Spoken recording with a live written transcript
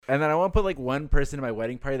And then I want to put like one person in my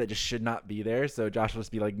wedding party that just should not be there. So Josh will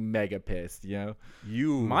just be like mega pissed, you know?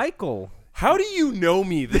 Michael. How do you know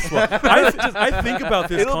me this well? I think about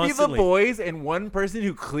this It'll constantly. be the boys and one person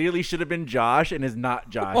who clearly should have been Josh and is not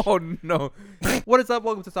Josh. Oh no. What is up?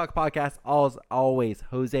 Welcome to Talk Podcast. As always,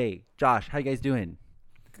 Jose, Josh, how you guys doing?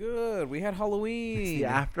 Good. We had Halloween. It's the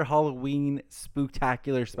after Halloween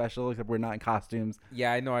spooktacular special, except we're not in costumes.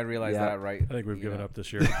 Yeah, I know. I realized Yeah. that. Right. I think we've given up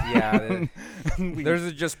this year. Yeah.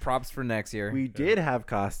 There's just props for next year. We did have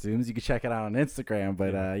costumes. You can check it out on Instagram,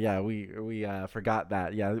 but we forgot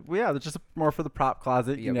that. Yeah, it's just more for the prop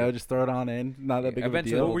closet. Yeah, You know, just throw it on in. Not that big of a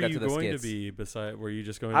Eventually deal. What we'll were get you to the going skits. to be? Beside, were you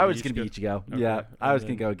just going? I to was just gonna be Ichigo. Okay. Yeah, I was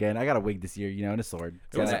And gonna go again. I got a wig this year, you know, and a sword.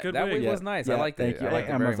 It was a that good that wig. wig Yeah. was nice. Yeah, I liked thank it. you. I liked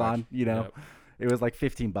it very Amazon, much. you know, Yep. it was like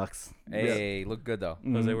 $15. Hey, look good though.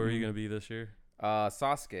 Jose, where were Mhm. you going to be this year?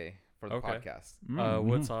 Sasuke for the Okay. podcast.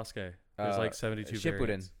 What Sasuke? There's like 72 Shippuden.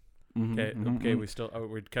 variants. Mhm, Okay, mhm, okay, mhm. we still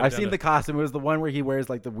we're cut I've down seen to- the costume. It was the one where he wears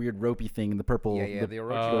like the weird ropey thing, the purple. Yeah, the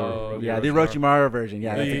Orochimaru. Oh, the Orochimaru. Orochimaru version.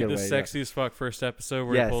 Yeah, that's a the good way. sexiest fuck first episode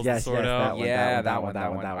where Yes, he pulls yes, the sword yes, out. that one. Yeah, that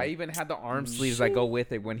one. I even had the arm sleeves that go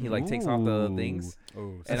with it when he like takes off the Ooh. things.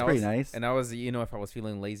 Oh, That's And I pretty was- nice. And I was, if I was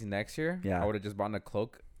feeling lazy next year, Yeah. I would have just bought a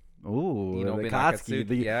cloak. Ooh, the been Akatsuki,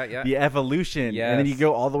 Akatsuki. the evolution, and then you Yes.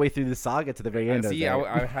 go all the way through the saga to the very end. And see, of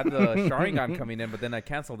I had the Sharingan coming in, but then I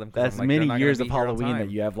canceled them. 'Cause That's I'm like, many they're not years gonna of be here on Halloween time.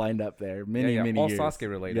 that you have lined up there. Many all years. Sasuke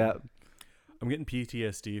related. Yeah. I'm getting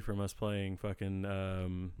PTSD from us playing fucking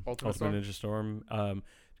Ultimate Storm? Ninja Storm.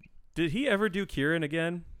 Did he ever do Kieran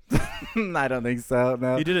again? I don't think so.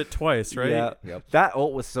 No. He did it twice, right? Yeah. Yep. That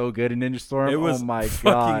ult was so good in Ninja Storm. It was oh my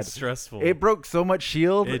fucking god. stressful. It broke so much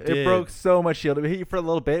shield. It It did. broke so much shield. It would hit you for a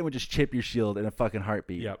little bit and would just chip your shield in a fucking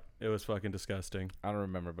heartbeat. Yep, it was fucking disgusting. I don't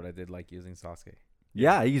remember, but I did like using Sasuke.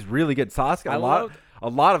 Yeah, he's really good. Sasuke, I a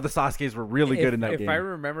lot of the Sasuke's were really good in that game. If I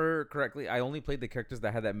remember correctly, I only played the characters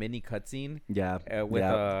that had that mini cutscene. Yeah. With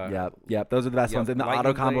Yep. Those are the best yep, ones. And the lightning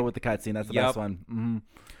auto combo blade. with the cutscene, that's the Yep. best one. Mm-hmm.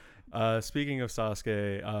 Speaking of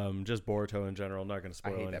Sasuke, just Boruto in general. I'm not going to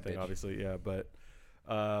spoil hate that anything, bitch. obviously. Yeah, but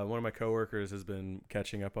one of my coworkers has been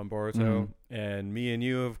catching up on Boruto, Mhm. and me and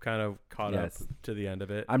you have kind of caught Yes. up to the end of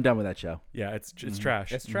it. I'm done with that show. Yeah, it's Mhm.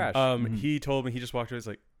 trash. It's trash. Mhm. He told me, he just walked away. He's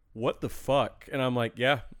like, "What the fuck?" And I'm like,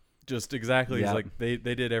 "Yeah, just exactly." Yep. He's like,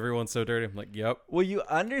 "They did everyone so dirty." I'm like, "Yep." Well, you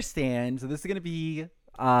understand. So this is going to be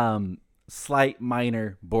slight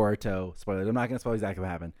minor Boruto spoilers. I'm not going to spoil exactly what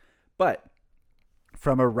happened. But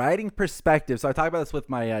from a writing perspective, so I talk about this with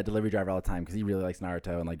my delivery driver all the time because he really likes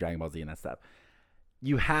Naruto and like Dragon Ball Z and that stuff.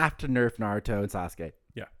 You have to nerf Naruto and Sasuke.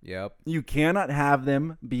 Yep. You cannot have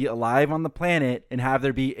them be alive on the planet and have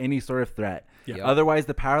there be any sort of threat. Yeah. Yep. Otherwise,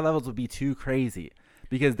 the power levels would be too crazy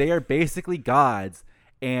because they are basically gods.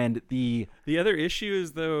 And the The other issue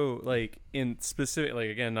is though, like in specific, like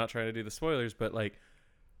again, not trying to do the spoilers, but like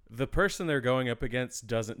the person they're going up against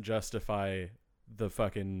doesn't justify the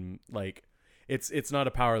fucking like. It's not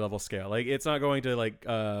a power level scale. Like it's not going to like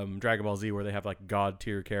Dragon Ball Z where they have like god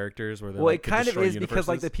tier characters where they're well, like it kind of destroy is because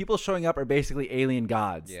like universes. the people showing up are basically alien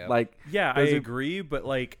gods. Yeah. Like Yeah, I those are- agree, but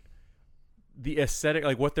like the aesthetic,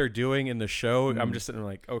 like what they're doing in the show, Mm. I'm just sitting there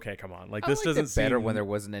like, okay, come on, like I this liked doesn't it better seem when there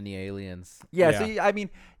wasn't any aliens. yeah. Yeah. So I mean,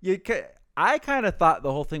 I kind of thought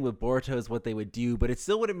the whole thing with Boruto is what they would do, but it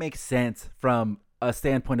still wouldn't make sense from a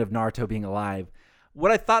standpoint of Naruto being alive.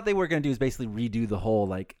 What I thought they were going to do is basically redo the whole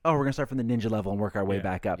like, oh, we're going to start from the ninja level and work our way Yeah.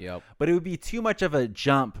 back up. Yep. But it would be too much of a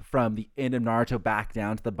jump from the end of Naruto back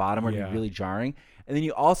down to the bottom where it'd Yeah. be really jarring. And then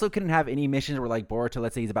you also couldn't have any missions where like Boruto,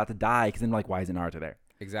 let's say he's about to die, because then like, why isn't Naruto there?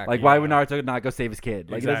 Exactly. Like, why would Naruto not go save his kid?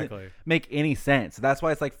 Like, it exactly. doesn't make any sense. So that's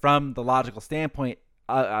why it's like from the logical standpoint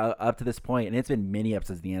up to this point, and it's been many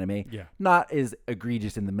episodes of the anime, Yeah. not as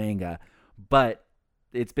egregious in the manga, but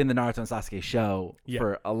it's been the Naruto and Sasuke show Yeah.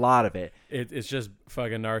 for a lot of it. It's just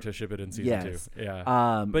fucking Naruto Shippuden season Yes. 2.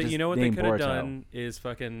 Yeah. But just you know what they named could have Boruto. done is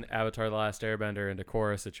fucking Avatar: The Last Airbender into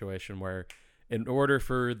Korra situation where, in order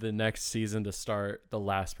for the next season to start, the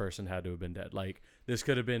last person had to have been dead. Like this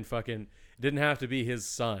could have been fucking. It didn't have to be his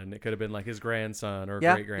son. It could have been like his grandson or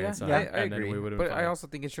Yeah, great grandson. yeah. I and agree. then we would have. But been I fine. also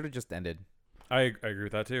think it should have just ended. I agree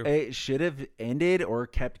with that too. It should have ended or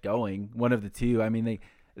kept going, one of the two. I mean,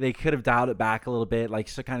 they could have dialed it back a little bit, like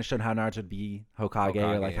to kind of shown how Naruto would be Hokage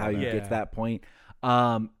or like how you yeah. get to that point.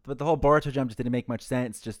 But the whole Boruto jump just didn't make much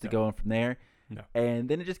sense just to go on from there. No. And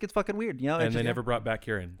then it just gets fucking weird, you know? And they never brought back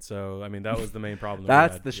Kieran. So I mean, that was the main problem.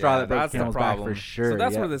 That's we had. the straw that broke that's the camel's back problem for sure. So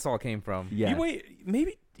that's yeah. where this all came from. Yeah. Wait,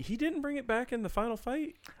 maybe he didn't bring it back in the final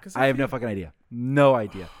fight. 'Cause I have no fucking idea. No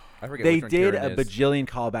idea. I forget They which one did Kieran a is. bajillion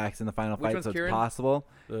callbacks in the final Which fight, one's so it's Kieran? possible.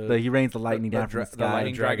 He rains the lightning down from the the sky.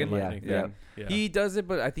 lightning dragon? lightning Yeah, thing. Yeah. He does it,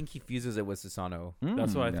 but I think he fuses it with Susanoo.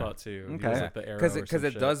 That's what I Mm. thought too. He Okay. was like the arrow Because or some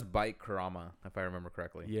it shit. does bite Kurama, if I remember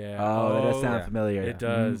correctly. Yeah. Oh, that does sound yeah. familiar. It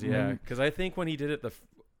does. Mhm. Yeah. Because I think when he did it,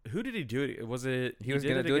 who did he do it? Was it? He was did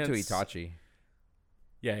gonna do it to against- Itachi.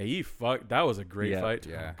 Yeah, he fucked. That was a great Yeah. fight.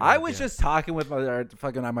 Yeah. I was Yeah. just talking with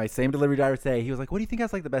my same delivery driver today. He was like, "What do you think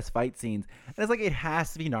has like the best fight scenes?" And it's like it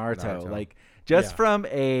has to be Naruto. Naruto. Like just Yeah. from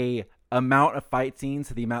a amount of fight scenes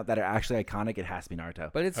to the amount that are actually iconic, it has to be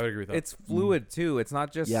Naruto. But it's I would agree with that. it's fluid too. It's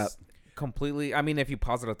not just Yep. completely. I mean, if you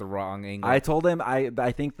pause it at the wrong angle. I told him I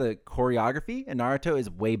think the choreography in Naruto is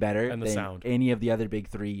way better And the than sound. any of the other big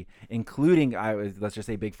three, including let's just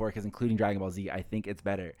say big four, because including Dragon Ball Z, I think it's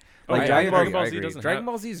better. Oh, Like yeah, Dragon Ball Dragon Ball Z agree. doesn't Dragon have-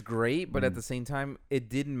 Ball Z is great, but Mm. at the same time, it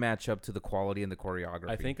didn't match up to the quality and the choreography.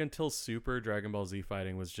 I think until Super Dragon Ball Z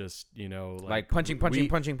fighting was just like punching.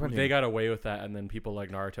 They got away with that, and then people like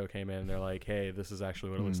Naruto came in. And they're like, "Hey, this is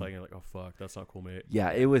actually what it looks like." And you're like, "Oh fuck, that's not cool, mate."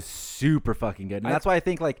 Yeah, it was super fucking good, and that's why I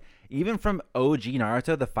think like even from OG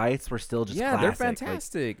Naruto, the fights were still just yeah, they're classic. Like,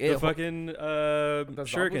 fantastic. The It- fucking Zabuza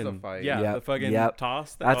shuriken fight. yeah, Yep, the fucking yep.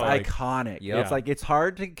 toss. That's like, iconic. Yep. It's like it's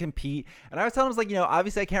hard to compete. And I was telling him, like,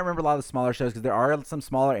 obviously I can't remember a lot of the smaller shows because there are some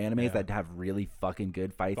smaller animes Yeah. that have really fucking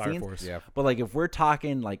good fight Fire scenes. Force. yeah. But like if we're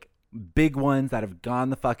talking like big ones that have gone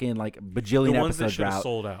the fucking like The bajillion ones that episodes should have route,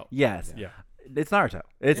 sold out. yes, Yeah. it's Naruto.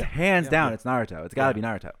 It's Yeah. hands Yeah. down. Yeah. It's Naruto. It's got to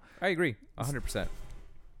Yeah. be Naruto. I agree, 100%.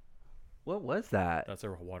 What was that? That's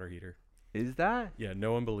a water heater. Is that? Yeah,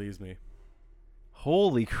 no one believes me.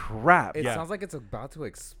 Holy crap! It Yeah. sounds like it's about to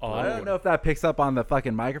explode. I don't know if that picks up on the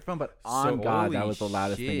fucking microphone, but on So- God, that holy was the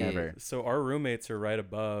loudest thing shit. ever. So our roommates are right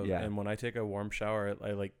above, Yeah. and when I take a warm shower,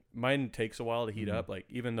 I like mine takes a while to heat up. Like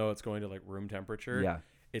even though it's going to like room temperature, Yeah.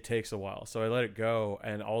 it takes a while. So I let it go,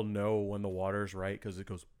 and I'll know when the water's right because it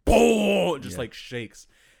goes boom, it just like shakes.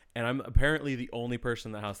 And I'm apparently the only person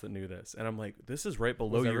in the house that knew this. And I'm like, this is right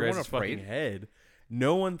below Was your everyone guys' afraid? fucking head.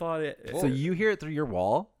 No one thought it. So you hear it through your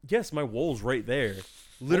wall? Yes, my wall's right there.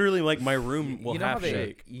 Literally, like my room will you know how half they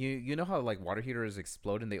shake. you know how like water heaters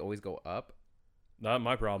explode and they always go up. Not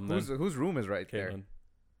my problem. Then, Whose room is right there? Caitlin.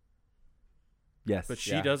 Yes. But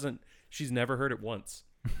she Yeah. doesn't. She's never heard it once.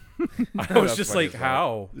 I That's was just funny like, as hell.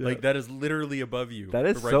 how? Yeah. Like that is literally above you. That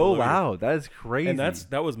is right so below you. loud. That is crazy. And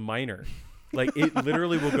that was minor. Like it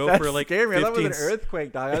literally will go that for like scared me. I thought it was 15 an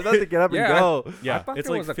earthquake, dog. I was about to get up Yeah, and go. I Yeah, thought it's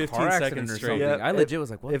there like was a 15 car accident seconds or straight. something. Yeah, I legit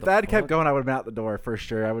was like, what If the that had fuck? kept going, I would have been out the door for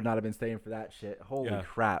sure. I would not have been staying for that shit. Holy Yeah.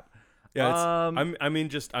 crap. Yeah,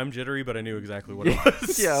 it's, I'm jittery, but I knew exactly what it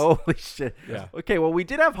was. Yeah, holy shit. Yeah. Okay, well, we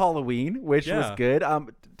did have Halloween, which was Yeah. good.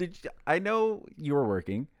 I know you were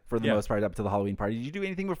working for the Yeah. most part up to the Halloween party. Did you do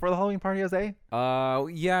anything before the Halloween party, Jose?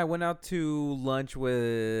 Yeah, I went out to lunch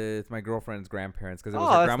with my girlfriend's grandparents because it was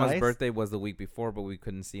Oh, her that's grandma's nice. birthday was the week before, but we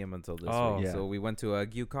couldn't see him until this Oh. week. Yeah. So we went to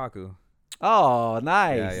Gyukaku. Oh,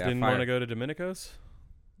 nice. Yeah, Didn't fire. want to go to Domenico's.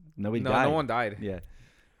 Nobody No, died. no one died. Yeah.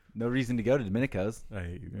 No reason to go to Domenico's. I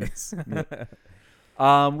hate you guys.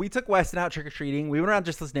 We took Weston out trick or treating. We went around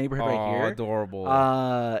just this neighborhood right Oh, here. adorable.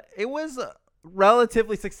 It was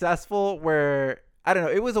relatively successful. Where I don't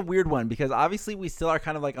know, it was a weird one because obviously we still are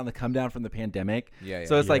kind of like on the come down from the pandemic. yeah.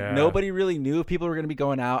 So it's like Yeah. nobody really knew if people were going to be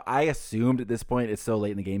going out. I assumed at this point it's so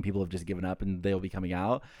late in the game, people have just given up and they'll be coming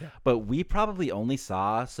out. Yeah. But we probably only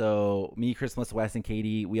saw me, Chris, Melissa, Wes, and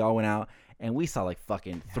Katie. We all went out and we saw like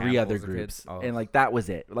fucking three other Handfuls of groups, kids. Oh. and like that was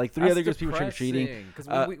it. Like three other groups, people trick or treating. Because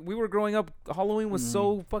we were growing up, Halloween was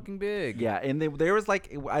so fucking big. Yeah, and there was like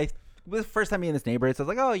it was the first time being in this neighborhood, so I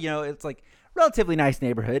was like, oh, it's like relatively nice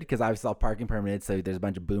neighborhood because I saw parking permits, so there's a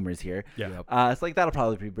bunch of boomers here. Yeah. Yep. It's like that'll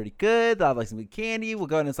probably be pretty good. They'll have like some good candy. We'll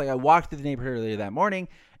go and it's like I walked through the neighborhood earlier that morning,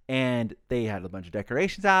 and they had a bunch of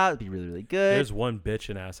decorations out. It'd be really really good. There's one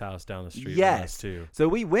bitchin' ass house down the street. Yes. From us too. So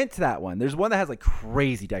we went to that one. There's one that has like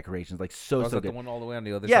crazy decorations, like so Was that good. the one all the way on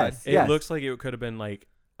the other Yes. side? It looks like it could have been like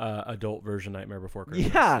adult version Nightmare Before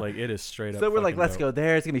Christmas. Yeah. Like it is straight up. So we're like, fucking let's dope. go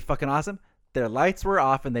there. It's gonna be fucking awesome. Their lights were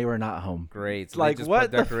off and they were not home. Great. It's So they like just what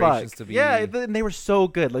put the decorations fuck? to be. Yeah, and they were so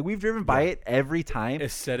good. Like we've driven by it every time. And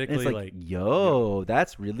Aesthetically, it's like, like yo,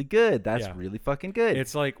 that's really good. That's Yeah. really fucking good.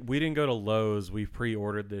 it's like we didn't go to Lowe's. We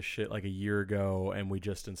pre-ordered this shit like a year ago, and we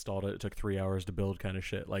just installed it. It took 3 hours to build, kind of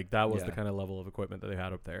shit. Like that was the Yeah. kind of level of equipment that they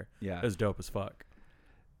had up there. yeah. It was dope as fuck.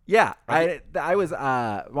 Yeah, I was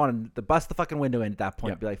wanting to bust the fucking window in at that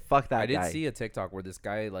point. Yep. Be like, fuck that I did guy. see a TikTok where this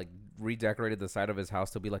guy like redecorated the side of his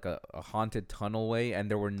house to be like a haunted tunnelway, and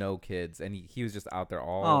there were no kids, and he was just out there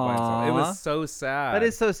all by himself. It Aw. was so sad. That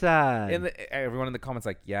is so sad. And everyone in the comments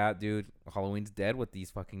like, yeah, dude, Halloween's dead with these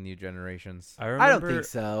fucking new generations. I don't think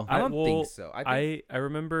so. I don't well, think so. I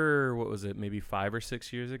remember, what was it, maybe 5 or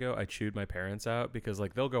 6 years ago, I chewed my parents out because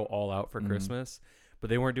like they'll go all out for Christmas, but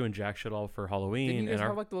they weren't doing jack shit all for Halloween. Didn't you guys and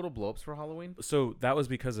have like the little blow-ups for Halloween? So that was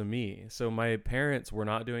because of me. So my parents were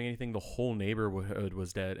not doing anything. The whole neighborhood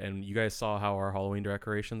was dead. And you guys saw how our Halloween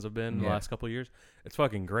decorations have been the last couple of years. It's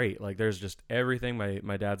fucking great. Like there's just everything.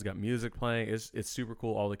 My dad's got music playing. It's super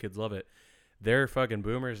cool. All the kids love it. They're fucking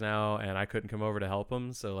boomers now, and I couldn't come over to help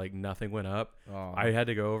them. So like nothing went up. Oh. I had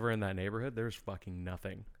to go over in that neighborhood. There's fucking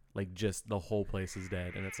nothing. Like just the whole place is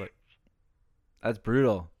dead. And it's like, That's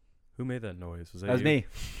brutal. who made that noise? Was that That was you? me.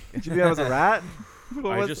 Did you think I was a rat?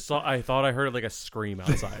 What I was just saw. I thought I heard like a scream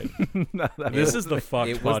outside. No, that This was is the me. fucked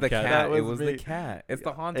It was the podcast. cat. That It was was me. the cat. It's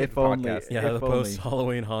the haunted If only. podcast. Yeah, If the only. post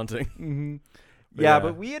Halloween haunting. Mhm. But Yeah, yeah.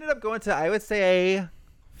 but we ended up going to, I would say,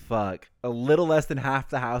 a little less than half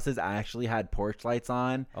the houses actually had porch lights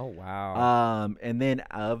on. Oh wow. And then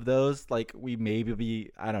of those, like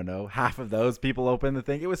we I don't know, half of those people opened the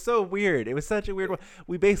thing. It was so weird. It was such a weird one.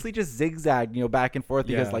 We basically just zigzagged, back and forth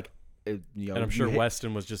because Yeah. like, And I'm sure Weston.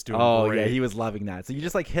 Weston was just doing Oh great. yeah, he was loving that. So you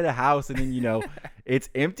just like hit a house and then it's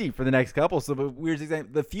empty for the next couple. So but we're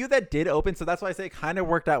just the few that did open. So that's why I say it kind of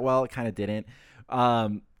worked out well. It kind of didn't.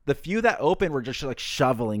 The few that opened were just like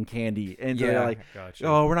shoveling candy, and so they're Yeah. like, Gotcha.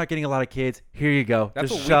 "Oh, we're not getting a lot of kids. Here you go, That's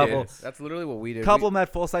just what shovel." we did. That's literally what we did. Couple of them had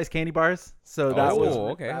full size candy bars, so that Oh, was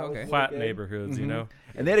okay, that was okay. really Flat good. neighborhoods, Mhm. you know.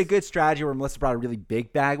 And they had a good strategy where Melissa brought a really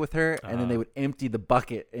big bag with her, and then they would empty the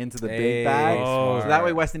bucket into the big bag. Oh. So that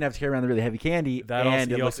way Weston didn't have to carry around the really heavy candy. That and also, it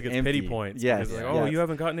he looked also gets empty. pity points. Yes. because, yes. like, oh, you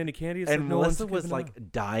haven't gotten any candy. It's And like, no one's Melissa was giving like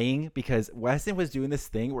up. dying because Weston was doing this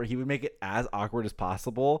thing where he would make it as awkward as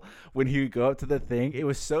possible when he would go up to the thing. It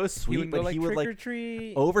was so sweet, but he would like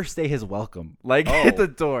treat. overstay his welcome, like Oh. at the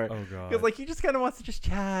door. Oh god. Because like he just kind of wants to just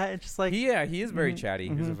chat and just like He is very chatty.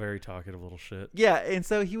 He's a very talkative little shit. yeah. And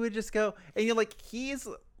so he would just go, and you're like, he's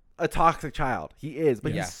a toxic child. He is,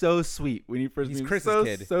 but Yeah. he's so sweet when he first He's meets. Chris's so,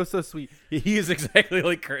 kid. So sweet. He is exactly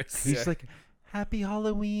like Chris. He's just like, happy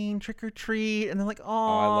Halloween, trick or treat, and they're like, oh,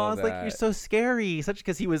 love it's like you're that. so scary. Such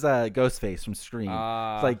because he was Ghostface from Scream.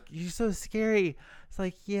 It's like you're so scary. It's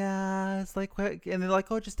like yeah. It's like what? And they're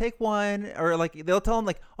like, oh, just take one, or like they'll tell him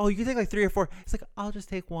like, oh, you can take like 3 or 4. It's like I'll just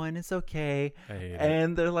take one. It's okay. I hate it.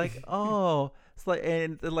 And they're like, oh, it's like,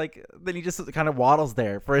 and they're like, then he just kind of waddles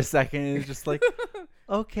there for a second, and it's just like,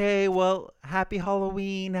 okay, well, happy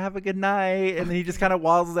Halloween, have a good night, and then he just kind of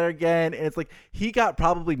waddles there again, and it's like he got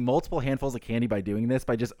probably multiple handfuls of candy by doing this,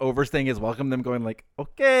 by just overstaying his welcome, them going like,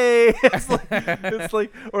 okay, it's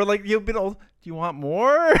like, or like you've been old. Do you want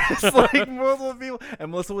more? It's like multiple people,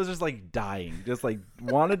 and Melissa was just like dying, just like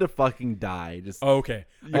wanted to fucking die, just. Okay.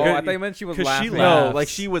 Oh, I thought you meant she was 'Cause she laughing. No, laughs. like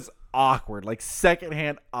she was awkward, like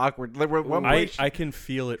secondhand awkward. Like at one point, I can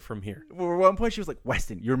feel it from here. at one point she was like,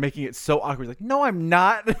 "Weston, you're making it so awkward." He's like, "No, I'm not."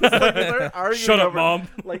 It's like they started arguing Shut up, over, Mom.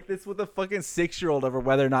 Like this with a fucking 6-year-old over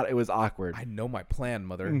whether or not it was awkward. I know my plan,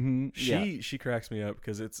 mother. Mhm, yeah. She cracks me up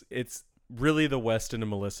because it's really the Weston and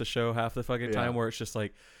Melissa show half the fucking time, Yeah. where it's just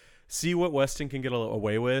like, see what Weston can get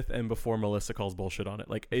away with, and before Melissa calls bullshit on it.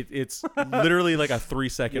 Like it's literally like a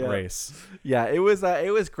 3-second Yeah. race. Yeah, it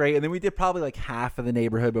was great, and then we did probably like half of the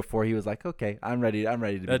neighborhood before he was like, "Okay, I'm ready to That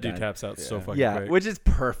be dude done." taps out so Yeah. fucking Yeah, quick. which is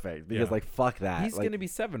perfect because Yeah. like fuck that. He's Like, gonna be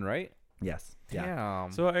 7, right? yes, yeah.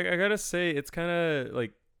 Damn. So I gotta say, it's kind of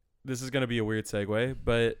like, this is gonna be a weird segue,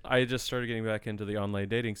 but I just started getting back into the online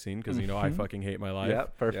dating scene because I Mhm. fucking hate my life. Yeah,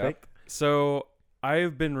 perfect. So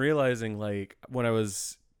I've been realizing, like, when I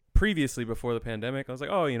was previously before the pandemic, I was like,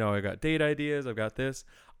 oh, I got date ideas. I've got this.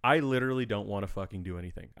 I literally don't want to fucking do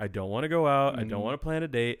anything. I don't want to go out. I don't Mhm. want to plan a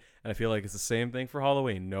date. And I feel like it's the same thing for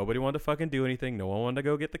Halloween. Nobody wanted to fucking do anything. No one wanted to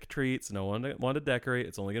go get the treats. No one wanted to decorate.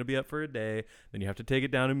 It's only going to be up for a day. Then you have to take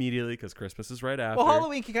it down immediately because Christmas is right after. Well,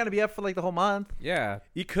 Halloween can kind of be up for like the whole month. yeah.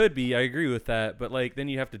 It could be. I agree with that. But, like, then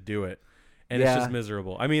you have to do it. And it's Yeah. just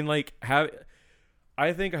miserable. I mean, like,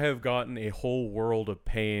 I think I have gotten a whole world of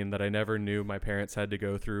pain that I never knew my parents had to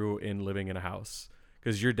go through in living in a house.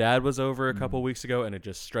 Because your dad was over a couple weeks ago, and it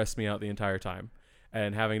just stressed me out the entire time.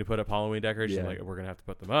 And having to put up Halloween decorations, Yeah. like, we're going to have to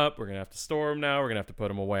put them up. We're going to have to store them now. We're going to have to put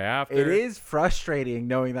them away after. It is frustrating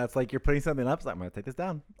knowing that's like you're putting something up. It's like, I'm gonna take this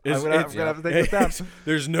down. It's- I'm gonna it's- have to take this down.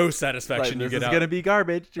 There's no Like, satisfaction you this get is out. gonna be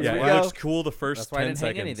garbage. Just Yeah, we it go. looks cool the first That's why I 10 didn't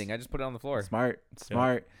seconds. hang anything. I just put it on the floor. Smart,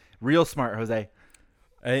 real smart, Jose.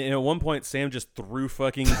 And at one point, Sam just threw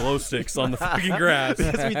fucking glow sticks on the fucking grass.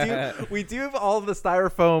 Because we do have all of the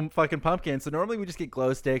styrofoam fucking pumpkins. So normally we just get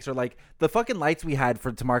glow sticks or like the fucking lights we had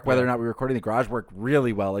to mark whether or not we were recording the garage work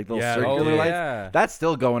really well. Like the little circular lights. Yeah. That's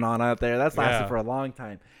still going on out there. That's lasted Yeah. for a long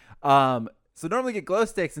time. So normally get glow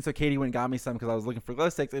sticks, and so Katie went and got me some because I was looking for glow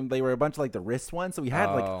sticks, and they were a bunch of like the wrist ones. So we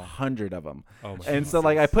had like 100 of them. Oh my and so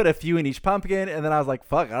like I put a few in each pumpkin, and then I was like,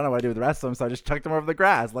 "Fuck, I don't know what to do with the rest of them." So I just chucked them over the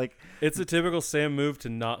grass. Like It's a typical Sam move to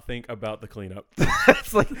not think about the cleanup.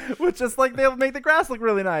 it's like, which just like they'll make the grass look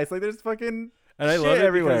really nice. Like there's fucking And I shit love it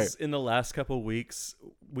everywhere. because in the last couple of weeks,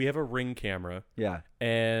 we have a Ring camera. Yeah.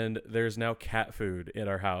 And there's now cat food in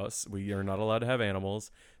our house. We are not allowed to have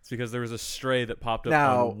animals. It's because there was a stray that popped up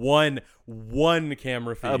Now- on one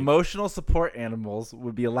camera feed. Emotional support animals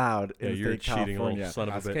would be allowed Yeah, in the you're state of cheating, little California. son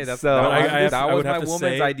of a That's bitch. okay. That's, So- that I was, that would was have my to woman's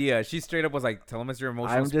say- idea. She straight up was like, "Tell him it's your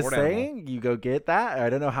emotional I'm just support animal." saying, you go get that. I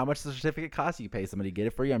don't know how much the certificate costs. You pay somebody to get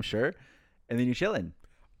it for you, I'm sure, and then you chilling.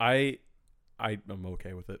 I'm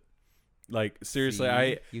okay with it. Like seriously,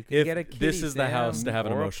 See? You can if get a kitty, this is the house Sam, to have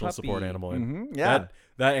an or a emotional support puppy. animal in. Yeah.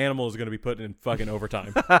 That animal is going to be put in fucking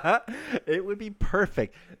overtime. It would be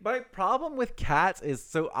perfect. My problem with cats is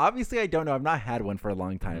so obviously I don't know. I've not had one for a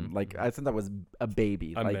long time. Like since I was a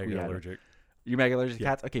baby. I'm like we mega had allergic. You're mega allergic to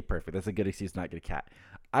cats? Okay, perfect. That's a good excuse to not get a cat.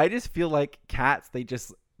 I just feel like cats,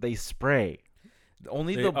 they spray.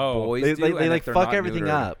 Only They- the oh. boys They do. like, and they if like they're fuck not everything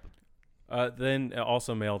neutered. up. Then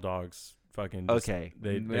also male dogs fucking just, Okay.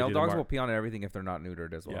 They Male do the dogs mark- will pee on everything if they're not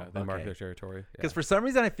neutered as well. Yeah, they mark Okay. their territory. Because for some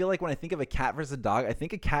reason I feel like when I think of a cat versus a dog, I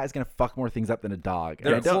think a cat is gonna fuck more things up than a dog. And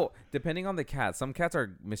I Yeah, don't. well, depending on the cat, some cats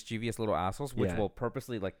are mischievous little assholes, which Yeah. will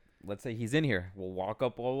purposely, like, let's say he's in here, will walk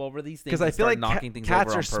up all over these things. Because I and feel start like knocking things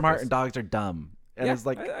cats over are on smart purpose. and dogs are dumb. And Yeah, it's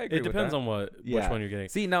like, I agree It with depends that. on which Yeah. one you're getting.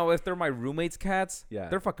 See, now if they're my roommate's cats, Yeah.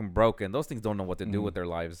 they're fucking broken. Those things don't know what to do with their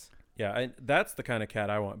lives. Yeah, that's the kind of cat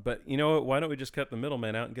I want. But you know what? Why don't we just cut the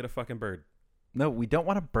middleman out and get a fucking bird? no, we don't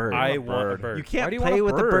want a bird. I want a bird. You can't Why do you play want a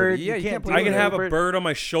with the bird? bird. Yeah, you can't play do I can with have with a bird on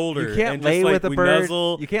my shoulder. You can't and lay just, like, with a we bird.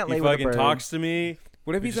 Nuzzle, You can't lay he with a fucking bird. talks to me.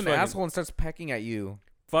 What if We he's just an fucking- asshole and starts pecking at you?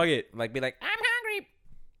 Fuck it. Like, be like, I'm hungry.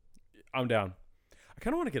 I'm down. I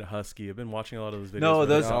kind of want to get a husky. I've been watching a lot of those videos. No, where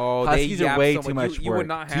they- those No, they huskies are yap way so too much. much You work. would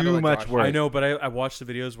not handle Too a much Josh. work. I know, but I watched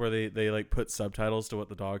the videos where they like put subtitles to what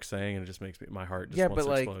the dog's saying, and it just makes my heart just Yeah, wants but to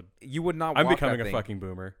like, explode. you would not I'm walk becoming that a thing. fucking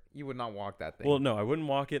boomer. You would not walk that thing. Well, no, I wouldn't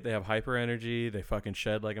walk it. They have hyper energy. They fucking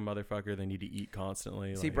shed like a motherfucker. They need to eat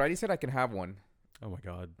constantly. See, like, Bridie said I can have one. oh my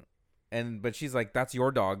god. But she's like, that's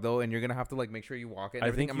your dog though, and you're gonna have to like make sure you walk it. And I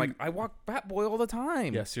everything. think I'm like, I walk Fat Boy all the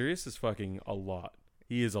time. Yeah, Sirius is fucking a lot.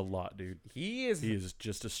 He is a lot, dude. he is. He is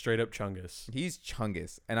just a straight up chungus. He's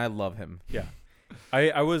Chungus, and I love him. Yeah.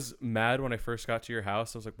 I was mad when I first got to your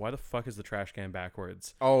house. I was like, why the fuck is the trash can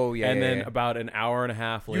backwards? Oh yeah. And yeah, then yeah. about an hour and a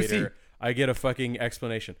half You see- later, I get a fucking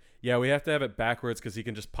explanation. Yeah, we have to have it backwards because he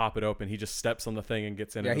can just pop it open. He just steps on the thing and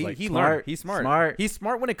gets in. yeah, and he, is like, he smart, learned. He's smart. smart. He's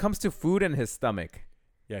smart when it comes to food and his stomach.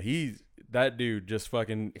 yeah, that dude just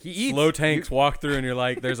fucking He eats. slow tanks walk through, and you're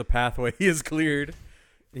like, there's a pathway. He is cleared.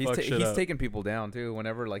 He's Fuck shit he's up. taking people down too.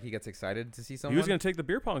 Whenever like he gets excited to see someone. He was gonna take the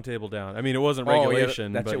beer pong table down. I mean, it wasn't Oh, yeah,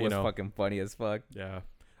 regulation, that but shit you was know, fucking funny as fuck. yeah, it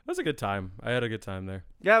was a good time. I had a good time there.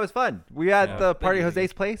 Yeah, it was fun. We had Yeah. the party at Thank you.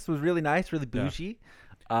 Jose's place. It was really nice, really Yeah. bougie.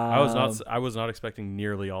 I was not expecting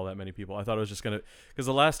nearly all that many people. I thought it was just gonna because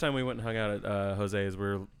the last time we went and hung out at Jose's, we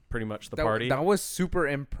were pretty much the party. That was super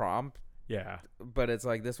impromptu. Yeah, But it's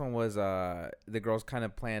like this one was the girls kind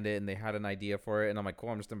of planned it and they had an idea for it, and I'm like, cool,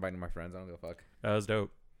 I'm just inviting my friends. I don't give a fuck. that was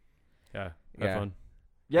dope. Yeah, had Yeah. fun.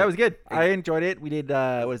 Yeah, it was good. I enjoyed it. We did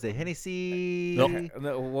what is it, Hennessy?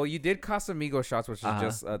 No, well, you did Casamigo shots, which is Uh-huh.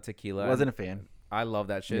 just tequila. Wasn't a fan. I love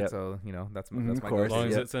that shit. Yep. So you know that's Mhm, that's of my course. As long go-to.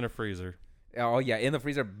 as Yep. it's in a freezer. Oh yeah, in the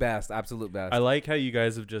freezer, best, absolute best. I like how you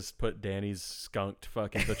guys have just put Danny's skunked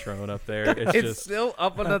fucking Patron up there. It's, it's just still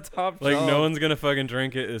up on the top. like shelf. no one's gonna fucking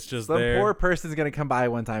drink it. It's just Some there. poor person's gonna come by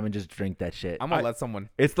one time and just drink that shit. I'm gonna let someone.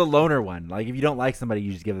 It's the loner one. Like if you don't like somebody,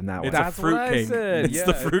 you just give them that It's one. a That's fruit what I cake. said. It's Yeah,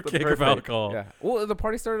 the it's fruit the cake of perfect- alcohol. Yeah. Well, the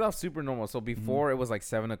party started off super normal. So before it was like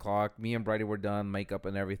 7:00. Me and Bridie were done. Makeup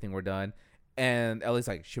and everything were done. And Ellie's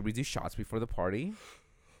like, "Should we do shots before the party?"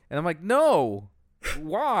 And I'm like, "No.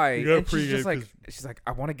 Why?" You gotta And she's just pregame like,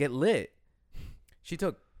 "I want to get lit." She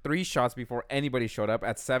took 3 shots before anybody showed up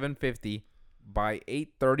at 7:50. By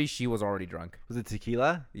 8:30, she was already drunk. Was it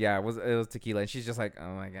tequila? Yeah, it was tequila, and she's just like,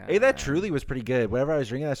 "Oh my god." Hey, that Truly was pretty good. Whatever I was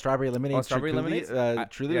drinking, that strawberry lemonade. Oh, strawberry Truly,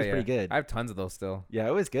 lemonade? Truly was pretty good. I have tons of those still. Yeah,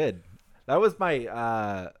 it was good. That was my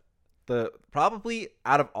the probably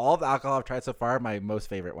out of all the alcohol I've tried so far, my most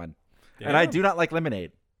favorite one. And I Damn. do not like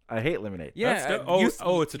lemonade. I hate lemonade. Yeah. That's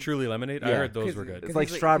good. It's a truly lemonade. I Yeah. heard those were good. It's like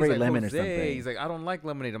strawberry lemon or Jose. something. He's like, I don't like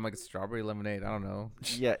lemonade. I'm like, strawberry lemonade. I don't know.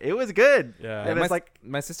 Yeah, it was good. Yeah. And my, it's like,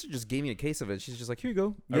 my sister just gave me a case of it. She's just like, here you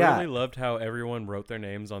go. I yeah. really loved how everyone wrote their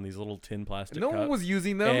names on these little tin plastic No cups. one was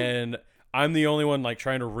using them. And I'm the only one like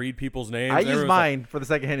trying to read people's names. I and used everyone's mine for the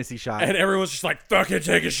second Hennessy shot. Like, and everyone's just like, fucking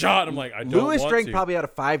take a shot. I'm like, I don't Lewis want drank to. probably out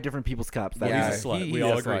of 5 different people's cups. That yeah, he's a slut. he's We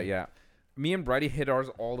all a agree. slut, yeah. Me and Brady hid ours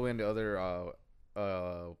all the way in the other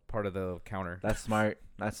part of the counter. That's smart.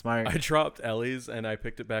 That's smart. I dropped Ellie's and I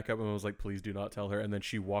picked it back up and was like, please do not tell her. And then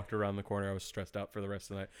she walked around the corner. I was stressed out for the rest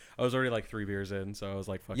of the night. I was already like 3 beers in, so I was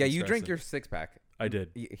like, fucking Yeah, you drank stressing. your 6-pack. I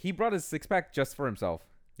did. He brought his 6-pack just for himself.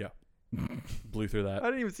 Blew through I that.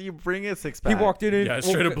 didn't even see you bring a 6-pack. He walked in and Yeah, I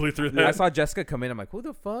straight up blew through I that. saw Jessica come in. I'm like, who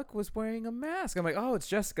the fuck was wearing a mask? I'm like, oh, it's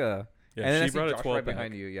Jessica. Yeah, and then I she see brought a Josh 12 right pack.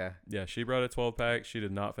 behind you. Yeah. Yeah, she brought a 12 pack. She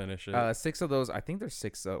did not finish it. 6 of those. I think there's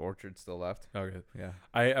 6 orchards still left. Okay.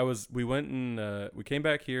 Yeah. We went and we came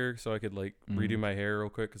back here so I could like redo Mhm. my hair real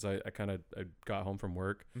quick because I got home from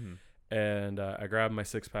work Mhm. and I grabbed my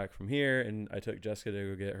 6-pack from here and I took Jessica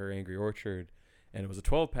to go get her Angry Orchard and it was a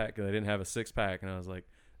 12-pack because I didn't have a 6-pack and I was like,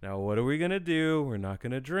 now what are we gonna do? We're not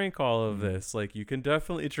gonna drink all of this. Like you can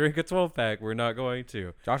definitely drink a 12-pack. We're not going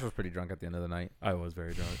to. Josh was pretty drunk at the end of the night. I was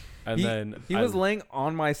very drunk, and He- then He was laying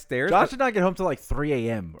on my stairs. Josh did not get home till like 3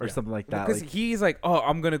 a.m. or Yeah. something like that. Because Like, he's like, oh,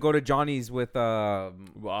 I'm gonna go to Johnny's with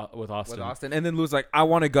with Austin. Austin, and then Lou's like, I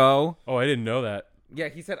want to go. Oh, I didn't know that. Yeah,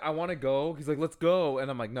 he said, I want to go. He's like, let's go, and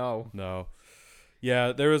I'm like, no. No.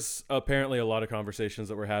 Yeah, there was apparently a lot of conversations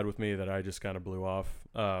that were had with me that I just kind of blew off,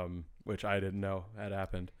 which I didn't know had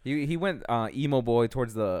happened. He went emo boy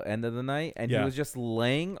towards the end of the night, and Yeah. he was just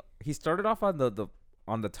laying. He started off on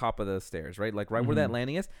the top of the stairs, right, like right where that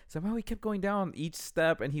landing is. Somehow he kept going down each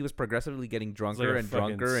step, and he was progressively getting It's like drunker a and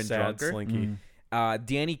fucking drunker and sad drunker. Slinky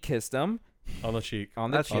Danny kissed him on the cheek.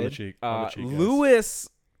 on the That's chin. On the cheek. On the cheek. Yes. Lewis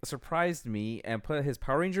surprised me and put his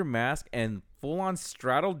Power Ranger mask and full on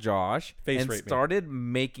straddled Josh Face and raped me. started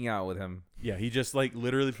making out with him. Yeah, he just like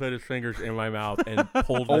literally put his fingers in my mouth and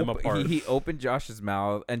pulled them apart. He opened Josh's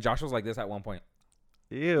mouth, and Josh was like this at one point.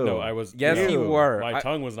 ew. No, I was. Yes, no, you were. My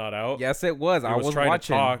tongue was not out. Yes, it was. I was trying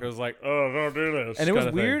watching. to talk. I was like, oh, don't do this. And it was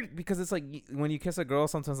kinda thing. weird because it's like when you kiss a girl,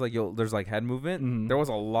 sometimes like there's like head movement. Mhm. There was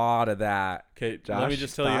a lot of that. Okay, Josh, let me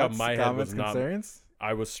just tell you how thoughts, my head comments, was not. concerns?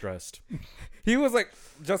 I was stressed. He was like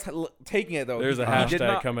just taking it though. There's a He did hashtag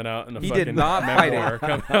not- coming out in a he fucking did not hide it. memoir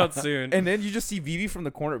coming out soon. And then you just see Vivi from the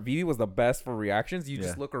corner. Vivi was the best for reactions. You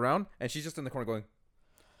just Yeah. look around and she's just in the corner going.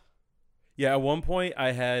 Yeah, at one point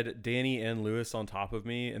I had Danny and Lewis on top of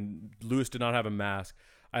me, and Lewis did not have a mask.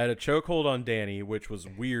 I had a chokehold on Danny, which was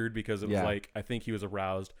weird because it was Yeah. like I think he was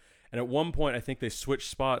aroused. And at one point I think they switched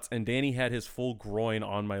spots, and Danny had his full groin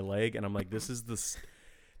on my leg, and I'm like, this is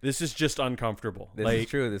just uncomfortable. This like is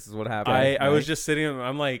true. This is what happened. I was right? just sitting.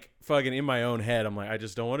 I'm like fucking in my own head. I'm like, I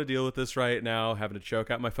just don't want to deal with this right now. Having to choke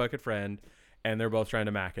out my fucking friend, and they're both trying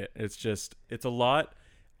to mac it. It's a lot.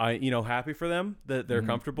 Happy for them that they're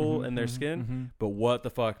comfortable in their skin. But what the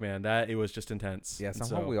fuck, man? It was just intense. Yeah, And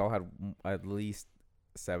somehow so- we all had at least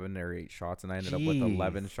 7 or 8 shots, and I ended up with Jeez.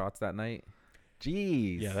 11 shots that night.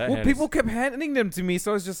 Jeez. Yeah, that Well, hand people is- kept handing them to me, so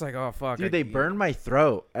I was just like, oh fuck. Dude, they burned my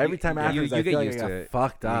throat every time you- afterwards. you I get feel like I used to got it.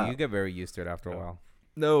 fucked up. You get very used to it after a Yeah. while.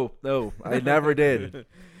 No, I never did.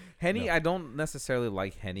 Henny, No. I don't necessarily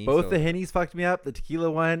like Henny. Both so the Hennies fucked me up. The tequila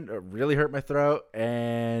one really hurt my throat,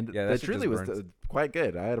 and Yeah, that the shit truly just was burns. quite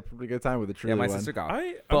good. I had a pretty good time with the truly yeah, my one. sister got.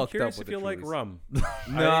 I'm fucked curious up if with you the like Trulies. rum.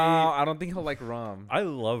 No, I don't think he'll like rum. I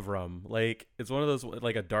love rum. Like it's one of those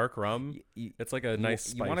like a dark rum. It's like a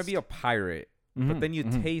nice. You want to be a pirate, but Mhm, then you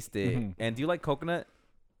mhm, taste it. mhm. And do you like coconut?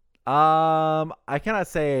 I cannot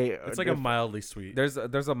say. It's like a mildly sweet. There's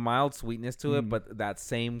a mild sweetness to it, Mm. but that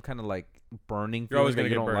same kind of like burning. You're always feeling gonna that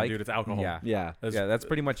get you don't burned, like. dude. It's alcohol. Yeah, Yeah. that's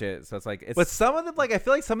pretty much it. So it's like it's. But some of them, like I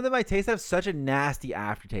feel like some of them I taste have such a nasty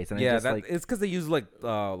aftertaste. And I yeah, just, like, it's because they use like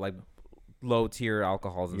low tier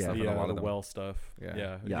alcohols and Yeah. stuff in a lot the of them. well stuff.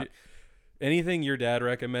 Yeah. Yeah. Anything your dad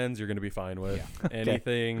recommends, you're gonna be fine with.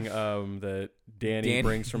 Anything that Danny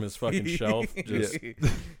brings from his fucking shelf, just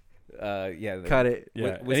yeah. cut it.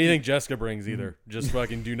 yeah. whiskey- Anything Jessica brings either, just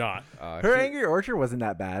fucking do not. Her Angry Orchard wasn't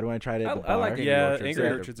that bad when I tried it at the I bar. like Angry Yeah, Orchards, Angry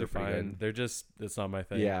they're- Orchards they're are pretty fine. good. They're just it's not my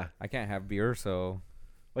thing. Yeah. I can't have beer, so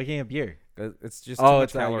Why can't you have beer? it's just too much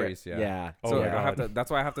it's not good. calories. Yeah. Yeah. Oh So my I have God. to. That's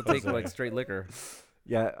why I have to take like straight liquor.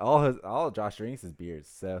 Yeah, all of Josh drinks is beers.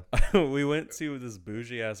 So We went to this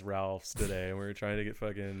bougie ass Ralph's today, and we were trying to get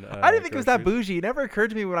fucking. I didn't think it was that groceries. bougie. It never occurred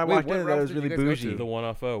to me when I Wait, walked what in that it Ralph's was did you really guys go bougie. to? The one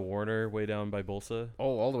off Warner, way down by Bolsa.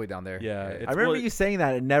 Oh, all the way down there. Yeah, Okay. it's I remember well, you saying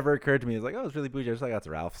that. It never occurred to me. It's like, oh, it's really bougie. I was like, that's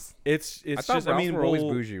Ralph's. It's I thought just. Ralph's I mean, were always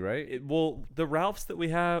well, bougie, right? the Ralphs that we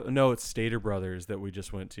have. No, it's Stater Brothers that we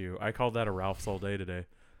just went to. I called that a Ralph's all day today.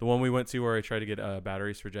 The one we went to where I tried to get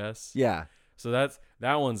batteries for Jess. Yeah. So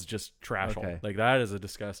that one's just trash. Okay. Like that is a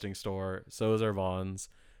disgusting store. So is our Vaughn's.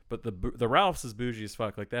 But the Ralph's is bougie as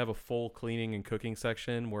fuck. Like they have a full cleaning and cooking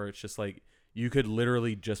section where it's just like you could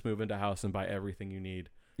literally just move into a house and buy everything you need.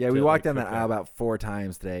 Yeah, we to, walked like, down that cook aisle up. about 4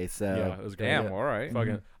 times today. So Yeah, it was great. Damn, Yeah. all right.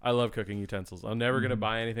 Fucking, I love cooking utensils. I'm never gonna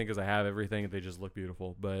buy anything because I have everything. They just look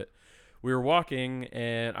beautiful. But we were walking,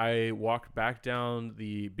 and I walked back down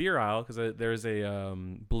the beer aisle because there's a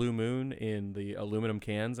Blue Moon in the aluminum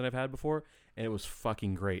cans that I've had before, and it was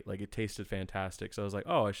fucking great. Like it tasted fantastic. So I was like,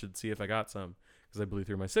 oh, I should see if I got some because I blew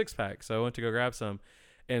through my 6-pack. So I went to go grab some,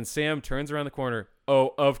 and Sam turns around the corner.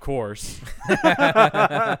 Oh, of course,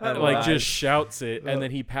 like just shouts it, and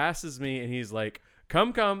then he passes me, and he's like,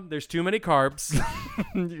 come, there's too many carbs.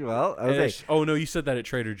 well, I was And like, oh no, you said that at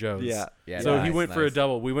Trader Joe's. yeah. Yeah, So he nice, went for a nice.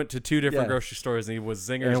 double. We went to 2 different Yeah. grocery stores, and he was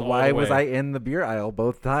zingers. And all why the was way. I in the beer aisle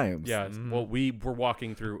both times? Yeah. Mhm. Well, we were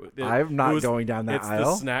walking through. I'm not it was- going down that It's the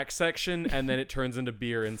aisle. snack section, and then it turns into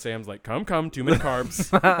beer. And Sam's like, "Come, too many carbs."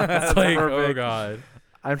 That's It's like, oh perfect. god.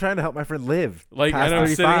 I'm trying to help my friend live. Like, past and I'm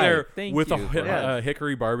sitting 35. there Thank with you, a bro.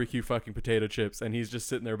 hickory barbecue fucking potato chips, and he's just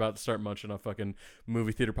sitting there about to start munching on fucking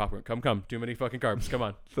movie theater popcorn. Come, too many fucking carbs. Come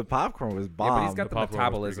on. The popcorn was Yeah, bomb. but he's got The the popcorn was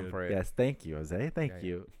metabolism pretty for it. Yes, thank you, Jose. Thank Yeah,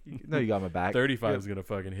 you. No, you got my back. 35 is gonna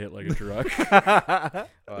fucking hit like a truck.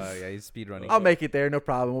 Yeah, he's speed running. I'll make it there. No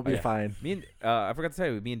problem. We'll be Yeah. fine. Me and I forgot to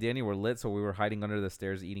tell you, me and Danny were lit, so we were hiding under the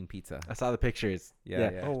stairs eating pizza. I saw the pictures.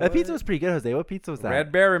 Yeah, yeah. Oh, That pizza was pretty good, Jose. What pizza was that?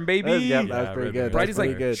 Red Baron, baby. That was, yeah, Yeah, that was pretty Red good. Baron. That was Brady's pretty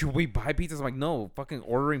like, good. should we buy pizzas? I'm like, no, fucking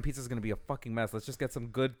ordering pizza is gonna be a fucking mess. Let's just get some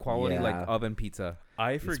good quality like Yeah. oven pizza.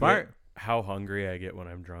 I forget smart. how hungry I get when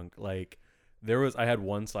I'm drunk. Like I had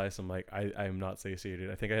one slice. I'm like, I am not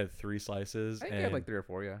satiated. I think I had 3 slices. I think I and had like 3 or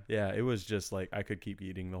 4. Yeah. yeah, it was just like I could keep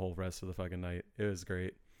eating the whole rest of the fucking night. It was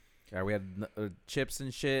great. Yeah, we had chips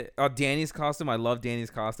and shit. Oh, Danny's costume. I love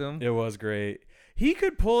Danny's costume. It was great. He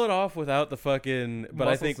could pull it off without the fucking. But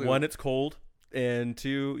I Muscle think suit. 1, it's cold, and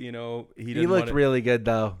 2, he He didn't looked want it. really good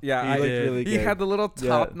though. Yeah, He I looked did. really He good. had the little Yeah.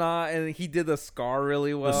 top knot, and he did the scar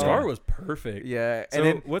really well. The scar was perfect. Yeah, So and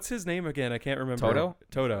then what's his name again? I can't remember. Toto?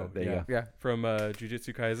 Toto. There you yeah. go. yeah, From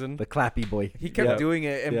Jujutsu Kaisen. The clappy boy. he kept Yeah. doing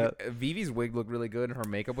it. And Yeah. Vivi's wig looked really good, and her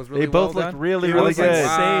makeup was really They both well looked done. really, It really was good. insane.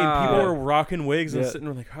 Wow. People were rocking wigs and Yeah. sitting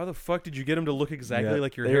there like, how the fuck did you get him to look exactly Yeah.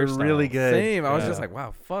 like your They were hairstyle? really good. Same. I was Yeah. just like,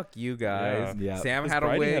 wow, fuck you guys. Yeah. Sam Miss had a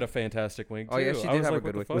Bridie wig. had a fantastic wig too. Oh, yeah, she I did was have a like, good what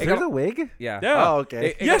wig. the Was fuck? They there got- a wig? yeah. Yeah. Oh, okay.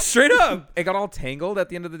 It Yeah, straight up. It got all tangled at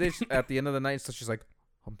the end of the day. At the end of the night, so she's like,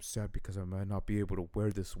 "I'm sad because I might not be able to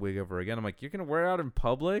wear this wig ever again." I'm like, "You're gonna wear it out in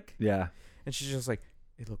public?" Yeah. And she's just like,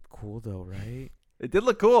 "It looked cool though, right?" It did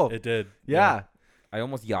look cool. It did. yeah. I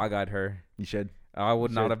almost yaga'd her. You should. I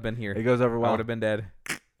would not Should. have been here. It goes over I well. would have been dead.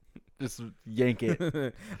 Just yank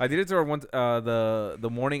it. I did it to her once the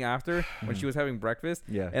morning after when she was having breakfast,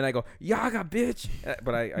 Yeah. and I go, "Yaga, bitch!"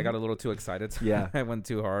 But I got a little too excited. Yeah. I went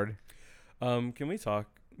too hard. Can we talk,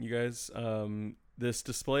 you guys? This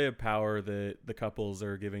display of power that the couples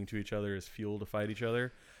are giving to each other as fuel to fight each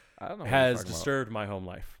other I don't know. has disturbed my home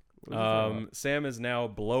life. What are you talking about? Sam is now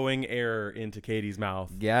blowing air into Katie's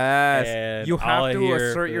mouth. Yes, And you all have I to hear-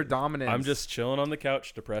 assert your dominance. I'm just chilling on the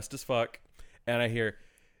couch, depressed as fuck, and I hear,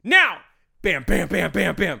 "Now, bam, bam, bam,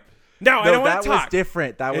 bam, bam. Now I No, don't want that to was talk."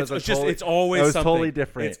 different. That was it's a just totally, it's always that was something. totally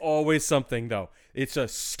different. It's always something though. It's a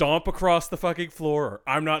stomp across the fucking floor. Or,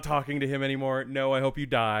 I'm not talking to him anymore. No, I hope you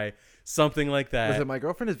die. Something like that. Listen, my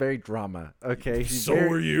girlfriend is very drama. Okay, she's So very,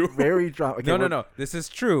 are you. Very drama. Okay, No. This is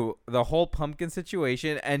true. The whole pumpkin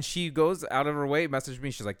situation, and she goes out of her way, messaged me.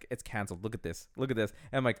 She's like, "It's canceled. Look at this. Look at this."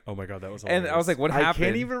 And I'm like, Oh my god, that was. and I was like, "What I happened?"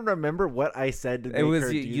 can't even remember what I said to make It was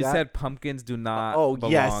her you, do you that. said pumpkins do not. Oh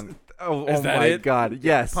belong. yes. Oh, Is oh that my it? god.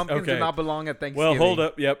 Yes. Pumpkins do Okay. not belong at Thanksgiving. well, hold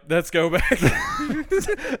up. Yep, let's go back.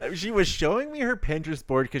 She was showing me her Pinterest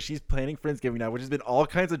board because she's planning Friendsgiving now, which has been all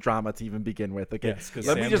kinds of drama to even begin with. Okay, Yes, 'cause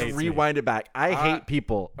let me Sam just hates me. rewind it back. I hate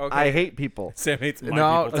people. okay. I hate people. Sam hates my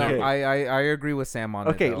No, people too. Okay. I agree with Sam on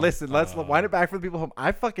it. Okay, though. listen, let's wind it back for the people home.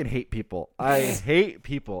 I fucking hate people. I hate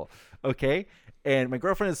people. Okay, And my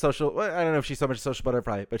girlfriend is social. Well, I don't know if she's so much a social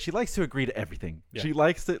butterfly, but she likes to agree to everything. Yeah. She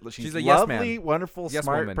likes to. She's She's a yes lovely, man. wonderful, Yes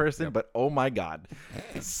smart woman. person. Yep. But oh my god!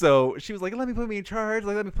 So she was like, "Let me put me in charge.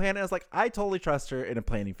 Like, let me plan it." I was like, I totally trust her in a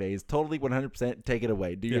planning phase. Totally, 100%. Take it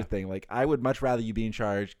away. Do your Yeah. thing. Like, I would much rather you be in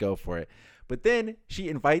charge. Go for it. But then she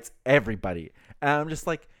invites everybody, and I'm just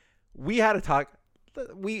like, we had a talk.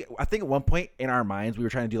 I think at one point in our minds we were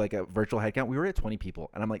trying to do like a virtual head count. We were at 20 people,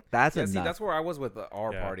 and I'm like, that's Yeah, enough. see, that's where I was with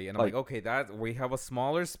our Yeah. party, and I'm Like- like, okay, that we have a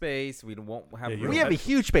smaller space. We won't have. Yeah, you room. We have a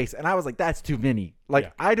huge space, and I was like, that's too many. Like,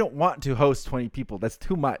 Yeah. I don't want to host 20 people. That's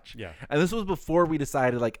too much. Yeah. And this was before we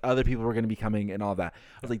decided like other people were going to be coming and all that.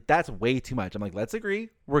 I was like, that's way too much. I'm like, let's agree,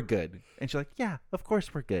 we're good. And she's like, yeah, of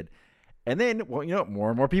course we're good. And then, well, more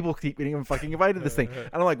and more people keep getting fucking invited to this thing. And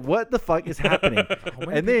I'm like, what the fuck is happening? How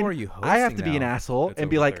many And people then are you I have to hosting be an now? asshole It's and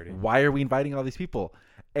be over like, 30. why are we inviting all these people?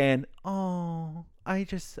 And I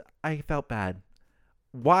felt bad.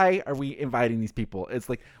 Why are we inviting these people? It's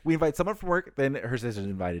like we invite someone from work, then her sister's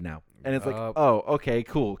invited now. And it's like, oh, okay,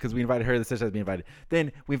 cool. Because we invited her, the sister has been invited.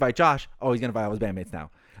 Then we invite Josh. Oh, he's going to invite all his bandmates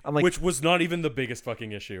now. I'm like, Which was not even the biggest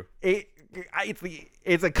fucking issue.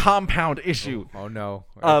 it's a compound issue. Oh no!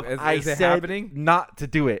 Of Is I it said happening? not to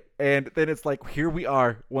do it, and then it's like here we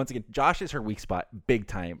are once again. Josh is her weak spot, big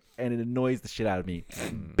time, and it annoys the shit out of me,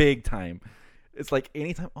 big time. It's like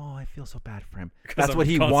anytime. Oh, I feel so bad for him. That's I'm what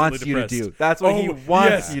he constantly wants you to depressed. do. That's what he Oh, wants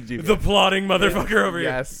yes, you to do. The plotting motherfucker over here.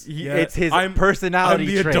 Yes. Yeah, It's his I'm personality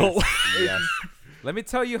I'm the traits. adult. Yes. Let me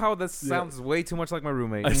tell you how this sounds way too much like my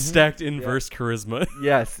roommate. I stacked inverse charisma.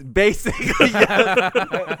 Yes, basically.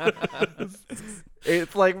 Yes.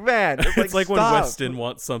 It's like, man, It's like when stop. Weston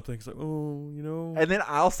wants something. It's like, oh, you know. And then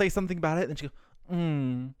I'll say something about it, and she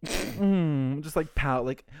goes, just like pout,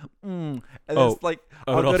 like, and then Oh, it's like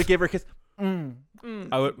I I'll would go to also- give her a kiss.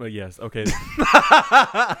 I would, yes, okay.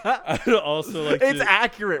 I would also like It's to.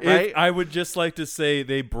 accurate, right? I would just like to say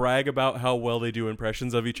they brag about how well they do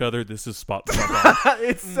impressions of each other. This is spot on.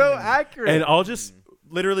 It's so accurate. And I'll just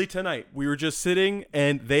literally tonight we were just sitting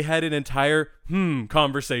and they had an entire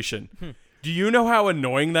conversation. Do you know how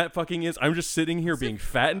annoying that fucking is? I'm just sitting here being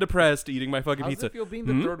fat and depressed, eating my fucking How's pizza. it feel being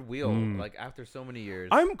the third wheel, like after so many years?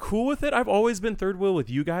 I'm cool with it. I've always been third wheel with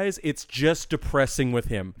you guys. It's just depressing with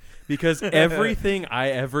him because everything I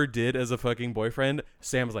ever did as a fucking boyfriend,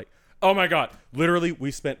 Sam's like, oh my God, literally, we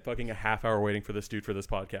spent fucking a half hour waiting for this dude for this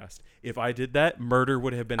podcast. If I did that, murder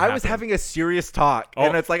would have been I was happening. having a serious talk, Oh,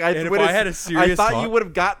 and it's like and if would've- I had a serious I thought talk- you would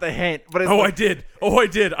have got the hint, but it's Oh, like, I did. Oh, I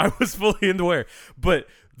did. I was fully aware. But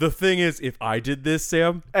the thing is, if I did this,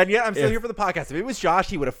 Sam, and yet I'm still if- here for the podcast. If it was Josh,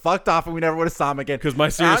 he would have fucked off, and we never would have saw him again. 'Cause my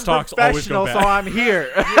serious I'm talks always go professional, back. so I'm here.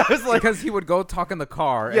 I was like, because he would go talk in the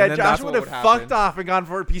car. yeah, and then Josh that's would what have happen. fucked off and gone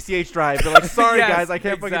for a PCH drive. They're like, sorry Yes, guys, I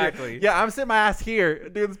can't fucking do exactly. it. Yeah, I'm sitting my ass here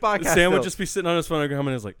doing this podcast. Sam would still. just be sitting on his phone and come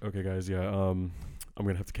and is like, okay, guys, yeah, I'm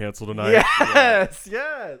gonna have to cancel tonight. Yes,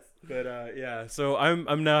 yes. But yeah, so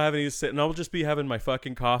I'm now having to sit and I'll just be having my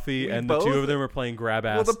fucking coffee We and the two both- of them are playing grab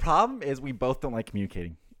ass. Well, the problem is we both don't like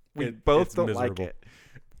communicating. We It's both don't like miserable. it.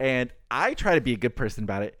 And I try to be a good person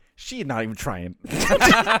about it. She's not even trying. because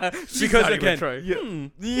not even again,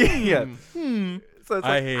 trying. Yeah. So it's I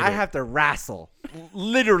like hate I it. have to wrestle,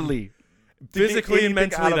 literally, to get physically and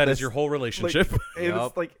anything out mentally, of that is this. your whole Like, relationship.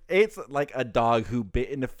 Yup. it's like a dog who bit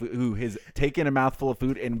into who has taken a mouthful of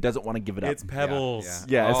food and doesn't want to give it up. It's Pebbles.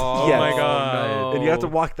 Yeah. Yes, Oh, yes. my God. no. And you have to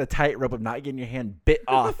walk the tightrope of not getting your hand bit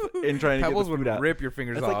off and trying to Pebbles get the would food out. rip your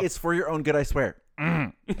fingers It's off. like it's for your own good, I swear.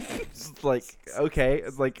 It's like, okay.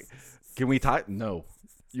 It's like, can we talk? No.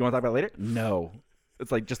 You want to talk about it later? No.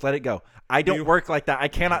 It's like, just let it go. I don't You- work like that. I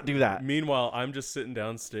cannot do that. Meanwhile, I'm just sitting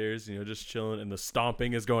downstairs, just chilling, and the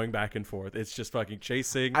stomping is going back and forth. It's just fucking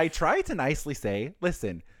chasing. I try to nicely say,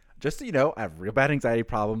 listen, just so you know, I have real bad anxiety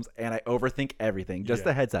problems and I overthink everything. Just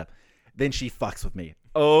Yeah. a heads up. Then she fucks with me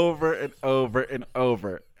over and over and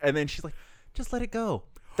over. And then she's like, just let it go.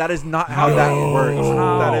 That is not how that works.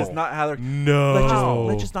 That is not how. No.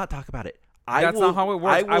 Let's just not talk about it. That's not how it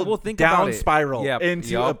works. I will think down about it. spiral Yep. into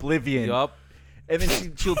Yup. oblivion. Yup. And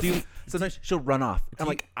then she'll do. Sometimes she'll run off. I'm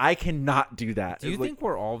like, I cannot do that. Do you It's like, think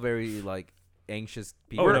we're all very like anxious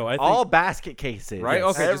people? Oh, no, I think- all basket cases, Right?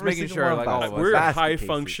 Okay, just Every making single sure, one of like, us. all of us. We're Basket high cases.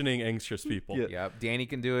 functioning anxious people. Yeah. Yeah, Danny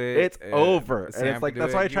can do it. It's over. And Sam it's like, can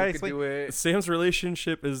that's do why it, I try to you can explain- do it. Sam's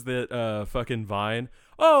relationship is that fucking Vine.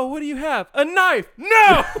 Oh, what do you have? A knife?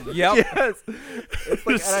 No. Yep. Yes. It's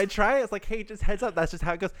like, and I try it. It's like, hey, just heads up. That's just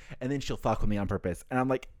how it goes. And then she'll fuck with me on purpose. And I'm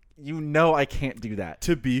like, I can't do that.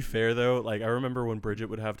 To be fair though, like I remember when Bridget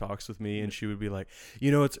would have talks with me and she would be like,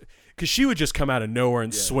 it's because she would just come out of nowhere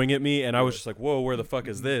and swing at me and I was just like, whoa, where the fuck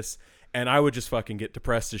is this? and I would just fucking get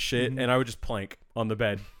depressed as shit, and I would just plank on the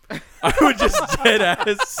bed. I would just dead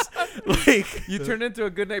ass like You turned into a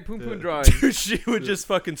good night poon poon drawing. dude, she would just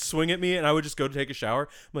fucking swing at me, and I would just go to take a shower.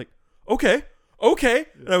 I'm like, okay,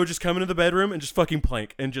 and I would just come into the bedroom and just fucking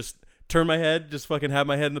plank and just turn my head, just fucking have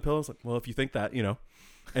my head in the pillow. It's like, well, if you think that,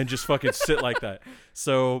 and just fucking sit like that.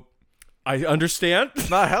 So I understand. It's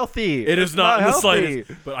not healthy. It is not in the healthy.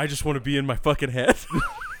 slightest, but I just want to be in my fucking head.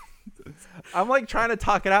 I'm like trying to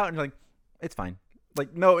talk it out, and you're like, it's fine.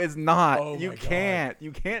 Like, no, it's not. Oh You my God. can't.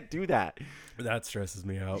 You can't do that. That stresses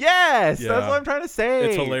me out. Yes, Yeah. that's what I'm trying to say.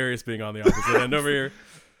 It's hilarious being on the opposite end over here.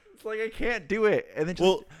 It's like I can't do it, and then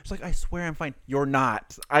Well- she's like, I swear I'm fine. You're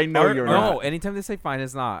not. I know you're No, not. anytime they say fine,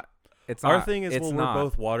 it's not. It's not. Our thing is, it's well, not. we're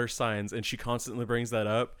both water signs, and she constantly brings that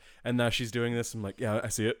up. And now she's doing this. I'm like, yeah, I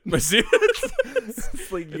see it. I see it.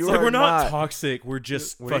 It's like, It's you like are we're not toxic. We're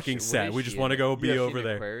just What is fucking she- what sad. is We she just in? want to go be Is she over an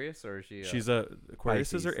there. Aquarius or is she? She's a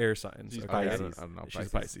Aquarius Pisces. or air signs. She's Okay, I Pisces. don't know. She's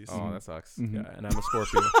Pisces. Oh, that sucks. Mhm. Yeah, and I'm a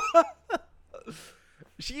Scorpio.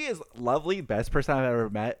 She is lovely, best person I've ever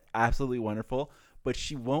met, absolutely wonderful. But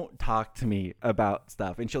she won't talk to me about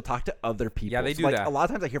stuff, and she'll talk to other people. Yeah, they So, do like, that. A lot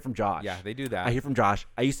of times I hear from Josh. Yeah, they do that. I hear from Josh.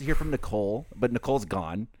 I used to hear from Nicole, but Nicole's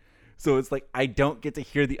gone. So it's like I don't get to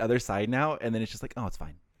hear the other side now, and then it's just like, oh, it's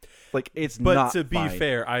fine. Like it's But not to be fine.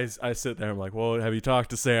 fair, I sit there. I'm like, well, have you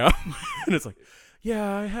talked to Sam? And it's like,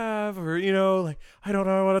 yeah, I have. Or like I don't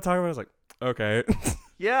know what to talk about. It's like, okay.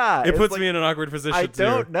 Yeah, It it's puts like, me in an awkward position. I too.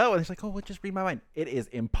 don't know, and it's like, oh, well, just read my mind. It is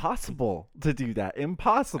impossible to do that.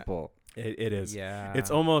 Impossible. It is. Yeah.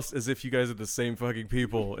 It's almost as if you guys are the same fucking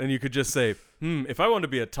people, and you could just say, if I want to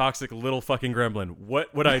be a toxic little fucking gremlin,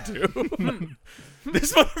 what would I do?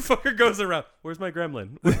 This motherfucker goes around. Where's my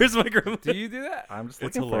gremlin? Where's my gremlin? Do you do that? I'm just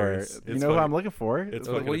It's looking hilarious. for it. You It's know who fucking- I'm looking for? it's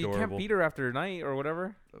Well, fucking you can't adorable. beat her after night or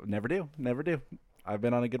whatever. Never do. Never do. I've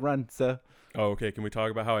been on a good run, so Oh, okay. Can we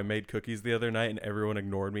talk about how I made cookies the other night and everyone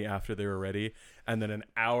ignored me after they were ready? And then an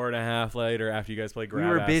hour and a half later, after you guys played grab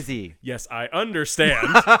we were ass- busy. Yes, I understand.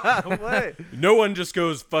 What? No one just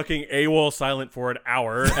goes fucking AWOL silent for an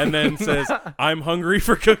hour and then says, I'm hungry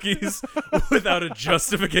for cookies without a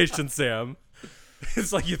justification, Sam.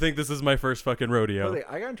 It's like you think this is my first fucking rodeo.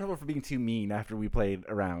 I got in trouble for being too mean after we played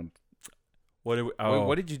around. What did we, Wait, oh,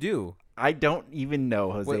 what did you do? I don't even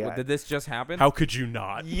know, Jose. Wait, did this just happen? how could you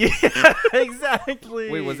not? Yeah,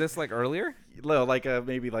 exactly. Wait, was this like earlier? No, like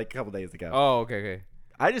maybe like a couple days ago. Oh, okay.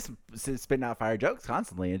 I just spitting out fire jokes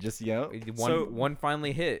constantly, and just One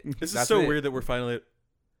finally hit. This is That's so it. weird that we're finally...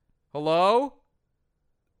 Hello?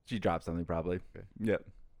 she dropped something probably. Yep.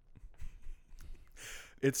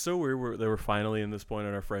 It's so weird that we're finally in this point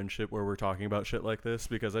in our friendship where we're talking about shit like this,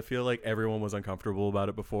 because I feel like everyone was uncomfortable about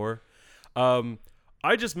it before.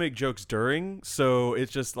 I just make jokes during, so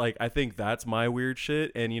it's just like, I think that's my weird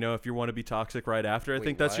shit. And, if you want to be toxic right after, I Wait,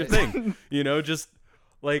 think that's your what? thing. Just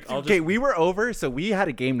like, I'll Okay, just... we were over, so we had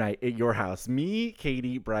a game night at your house. Me,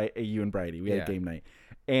 Katie, you, and Bridie. We had Yeah. a game night,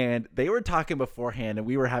 and they were talking beforehand, and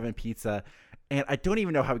we were having pizza, and I don't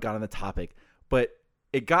even know how we got on the topic, but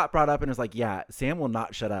it got brought up, and it was like, yeah, Sam will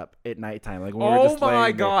not shut up at nighttime. Like when we were Oh just my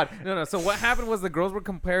laying there. god. No. So what happened was the girls were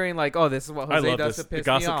comparing like, oh, this is what I Jose love does this. to The piss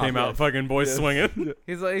gossip me off. came out, fucking boys Yes. swinging.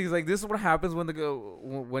 He's like, this is what happens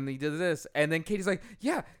when he did this. And then Katie's like,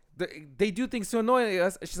 yeah, they do things to annoy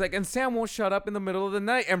us. She's like, and Sam won't shut up in the middle of the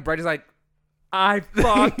night. And Brady's like, I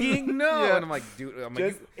fucking know. Yeah. And I'm like, dude,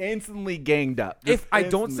 Just instantly ganged up. if Just I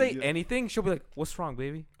don't say instantly, anything, she'll be like, what's wrong,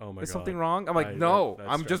 baby? Oh my Is God. something wrong? I'm like, I- no, that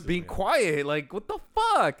I'm just stresses being me out. quiet. Like, what the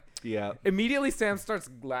fuck? Yeah. Immediately, Sam starts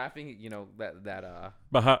laughing. That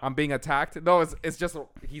Bah. I'm being attacked. No, it's just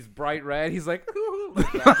he's bright red. He's like,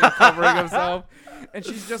 laughing, covering himself, and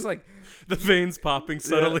she's just like, The veins popping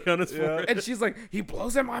subtly on his yeah. forehead. and she's like, he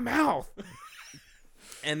blows in my mouth.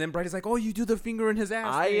 And then Brady's like, oh, you do the finger in his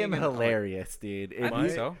ass. I thing. am And I'm like, hilarious, dude. I If think you,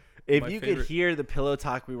 so. if My you could favorite- hear the pillow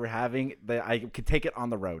talk we were having, I could take it on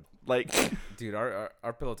the road. Like, Dude, our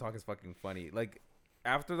pillow talk is fucking funny. Like,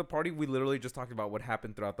 after the party, we literally just talked about what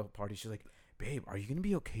happened throughout the party. She's like, babe, are you going to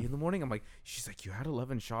be okay in the morning? I'm like, she's like, you had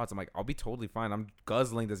 11 shots. I'm like, I'll be totally fine. I'm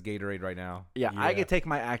guzzling this Gatorade right now. yeah, I Yeah. could take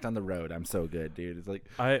my act on the road. I'm so good, dude. It's like,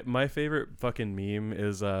 My favorite fucking meme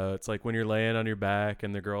is it's like when you're laying on your back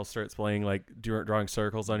and the girl starts playing like drawing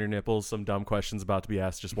circles on your nipples, some dumb question's about to be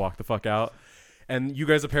asked, just walk the fuck out. And you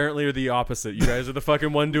guys apparently are the opposite. You guys are the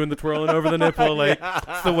fucking one doing the twirling over the nipple. Like,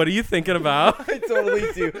 so what are you thinking about? I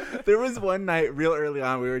totally do. There was one night real early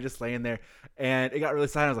on, we were just laying there, and it got really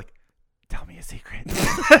silent. I was like, tell me a secret.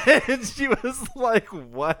 And she was like,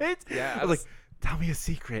 what? Yeah, I was like, tell me a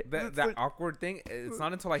secret. That It's like- awkward thing, it's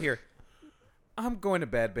not until I hear, I'm going to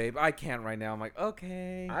bed, babe. I can't right now. I'm like,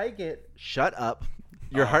 okay. I get, shut up.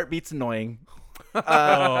 Your Oh. heartbeat's annoying.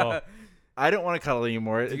 Oh, I don't want to cuddle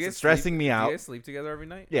anymore. Do you guys It's stressing sleep- me Do out. you guys sleep together every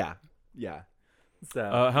night? Yeah. So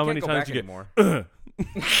How You many can't go times back you get? anymore.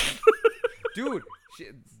 Dude,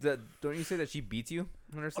 don't you say that she beats you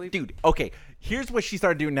in her sleep? dude, okay. Here's what she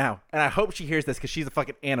started doing now, and I hope she hears this because she's a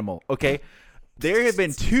fucking animal. Okay, there have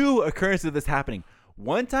been 2 occurrences of this happening.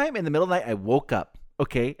 One time in the middle of the night, I woke up,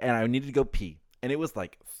 okay, and I needed to go pee, and it was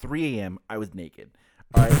like 3 a.m. I was naked.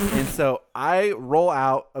 All right, and so I roll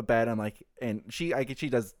out of bed. I'm like, and she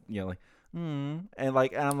does, like, and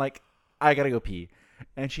I'm like, I gotta go pee,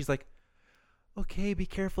 and she's like, okay, be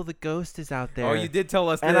careful, the ghost is out there. Oh, you did tell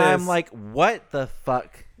us And this. I'm like, what the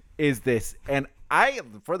fuck is this? And I,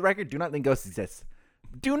 for the record, do not think ghosts exist.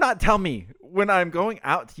 Do not tell me when I'm going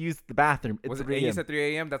out to use the bathroom. It's was it 3 you a.m. said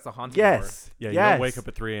 3 a.m.? That's the haunted Yes. Yeah, you yes. don't wake up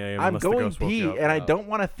at 3 a.m. I'm unless the going ghost woke pee, you up. and I don't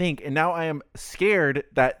want to think. And now I am scared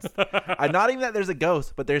that, not even that there's a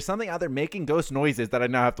ghost, but there's something out there making ghost noises that I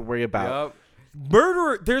now have to worry about. Yup.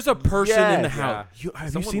 Murderer. There's a person in the Yes. house. Yeah. Have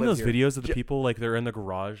you Someone seen those lives here. videos of the people like they're in the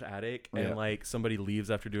garage attic Yeah. and like somebody leaves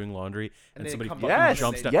after doing laundry And and they somebody come fucking up Yes.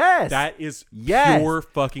 jumps down. Yes. That is Yes. pure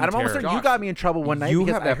fucking And I'm almost terror. certain you Josh, got me in trouble one night you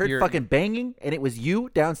because have I that heard fear- fucking banging, and it was you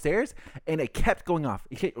downstairs, and it kept going off.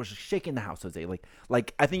 It was shaking the house, Jose.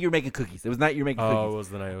 Like I think you were making cookies. It was not you were making Oh, cookies. it was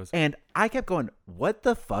the night. It was. And I kept going, what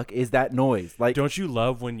the fuck is that noise? Like, Don't you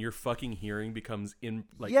love when your fucking hearing becomes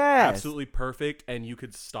Yes. absolutely perfect and you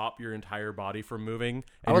could stop your entire body from moving?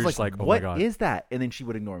 And I was you're just like, oh what my god. is that? And then she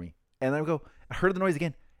would ignore me. And then I would go, I heard the noise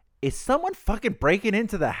again. Is someone fucking breaking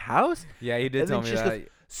into the house? Yeah, you did And tell then me she that. just goes,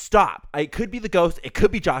 stop. It could be the ghost. It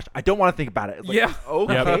could be Josh. I don't want to think about it. It's like, Yeah.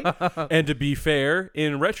 Okay. And to be fair,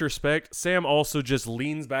 in retrospect, Sam also just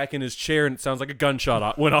leans back in his chair and it sounds like a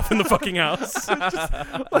gunshot went off in the fucking house.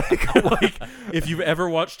 like, if you've ever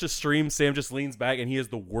watched a stream, Sam just leans back and he has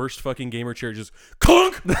the worst fucking gamer chair, just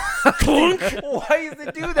clunk, clunk. Why does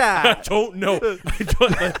it do I that? don't know.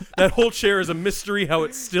 That whole chair is a mystery how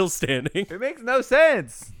it's still standing. It makes no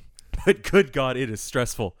sense. But good God, it is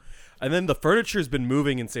stressful. And then the furniture's been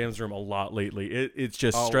moving in Sam's room a lot lately. It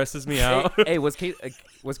just Oh. stresses me out. Hey, was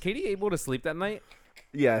Katie able to sleep that night?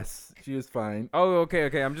 Yes, she was fine. Oh,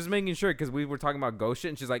 okay. I'm just making sure because we were talking about ghost shit,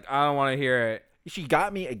 and she's like, I don't want to hear it. She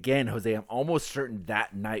got me again, Jose. I'm almost certain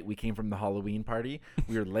that night we came from the Halloween party.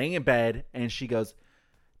 We were laying in bed, and she goes,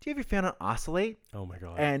 do you ever feel it oscillate? Oh my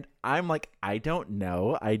God. And I'm like, I don't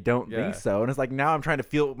know. I don't Yeah. think so. And it's like, now I'm trying to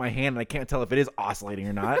feel it with my hand, and I can't tell if it is oscillating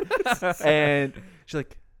or not. And she's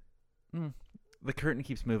like, the curtain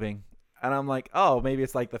keeps moving. And I'm like, oh, maybe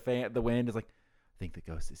it's like the wind is like, I think the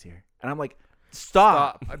ghost is here. And I'm like,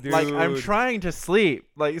 stop. Stop, Like, I'm dude. trying to sleep.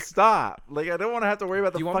 Like, stop. Like, I don't want to have to worry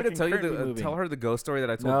about the Do you want me fucking to tell you curtain moving. tell her the ghost story that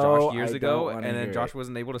I told No, Josh years I ago, don't wanna and then hear Josh it.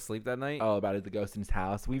 wasn't able to sleep that night? Oh, about it, the ghost in his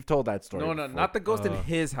house. We've told that story. No, before. not the ghost in Uh.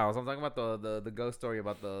 his house. I'm talking about the ghost story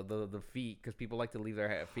about the feet because people like to leave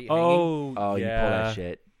their feet hanging. Oh, Oh, you yeah. pull that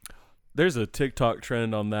shit. There's a TikTok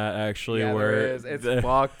trend on that actually, Yeah, where there is. It's the-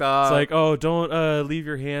 fucked up. it's like, oh, don't leave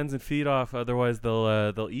your hands and feet off, otherwise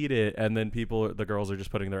they'll eat it. And then the girls are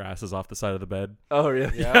just putting their asses off the side of the bed. Oh,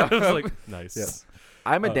 really? Yeah. I was like, nice. Yeah.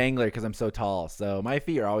 I'm a Uh, dangler because I'm so tall, so my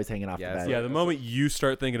feet are always hanging off Yes. the bed. Yeah, the moment you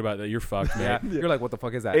start thinking about that, you're fucked, yeah. man. You're like, what the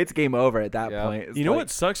fuck is that? It's game over at that Yeah. point. It's You know like- what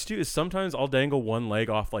sucks too is sometimes I'll dangle one leg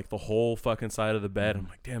off like the whole fucking side of the bed. I'm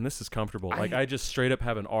like, damn, this is comfortable. Like I just straight up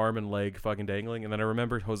have an arm and leg fucking dangling, and then I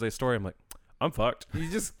remember Jose's story. I'm like, I'm fucked. He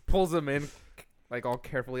just pulls them in, like all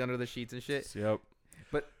carefully under the sheets and shit. Yep.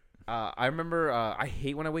 I remember I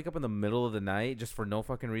hate when I wake up in the middle of the night just for no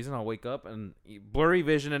fucking reason. I'll wake up and blurry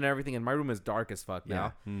vision and everything, and my room is dark as fuck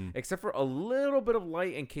now, Hmm. except for a little bit of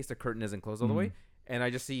light in case the curtain isn't closed all the way. Mhm. And I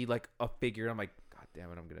just see like a figure. I'm like, God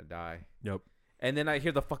damn it, I'm gonna die. Yep. And then I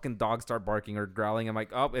hear the fucking dog start barking or growling. I'm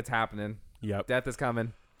like, oh, it's happening. Yep. Death is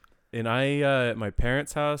coming. And at my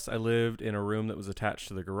parents' house, I lived in a room that was attached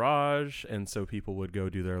to the garage, and so people would go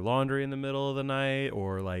do their laundry in the middle of the night,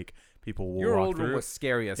 or like people will Your walk old room through. was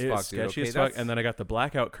scary as It fuck, was dude. sketchy Okay, as fuck. that's- And then I got the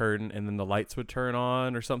blackout curtain, and then the lights would turn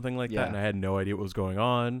on or something like Yeah. that, and I had no idea what was going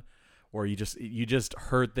on. Or you just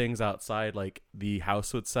heard things outside, like the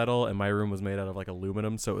house would settle, and my room was made out of like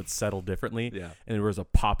aluminum, so it would settle differently. Yeah. And there was a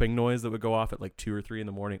popping noise that would go off at like 2 or 3 in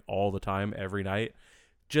the morning all the time, every night.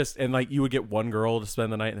 And like you would get one girl to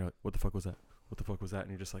spend the night, and they're like, "What the fuck was that? What the fuck was that?"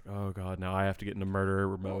 And you're just like, "Oh god, now I have to get into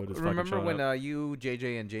murderer mode." It's fucking Remember showing when up. you,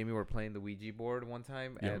 JJ, and Jamie were playing the Ouija board one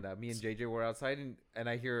time, Yeah. and me and JJ were outside, and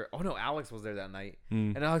I hear, oh no, Alex was there that night,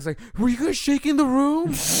 Mm. and Alex like, were you guys shaking the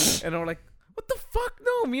room? And I'm like, what the fuck?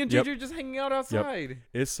 No, me and JJ Yep. are just hanging out outside.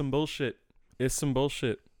 It's some bullshit. It's some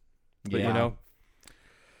bullshit. But Yeah. you know,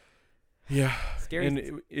 yeah. Scary.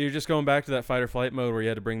 And you're just going back to that fight or flight mode where you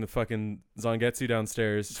had to bring the fucking Zangetsu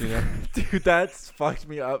downstairs, you know? Dude, that's fucked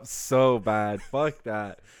me up so bad. Fuck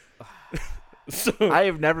that. So I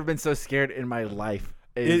have never been so scared in my life.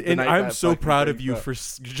 and I'm so proud of you for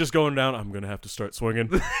just going down. I'm gonna have to start swinging.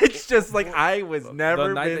 It's just like I was never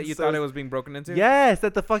The night been that you so thought it was being broken into. Yes,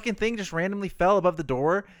 that the fucking thing just randomly fell above the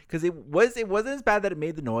door because it wasn't as bad that it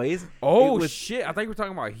made the noise. Oh It was- shit! I thought you were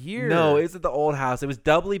talking about here. No, it was at the old house. It was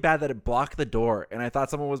doubly bad that it blocked the door, and I thought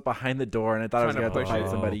someone was behind the door, and I thought I was Trying gonna to have to push fight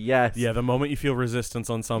it. somebody. Yes, Yeah, the moment you feel resistance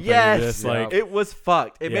on something, yes, you're just like, it was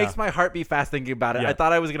fucked. It Yeah. makes my heart beat fast thinking about it. Yeah. I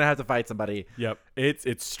thought I was gonna have to fight somebody. yep,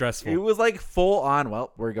 it's stressful. It was like full on. Well,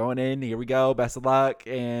 we're going in. Here we go. Best of luck,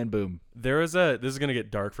 and boom. This is gonna get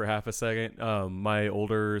dark for half a second. My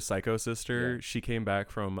older psycho sister, Yeah. she came back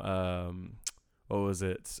from what was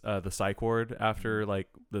it? The psych ward after like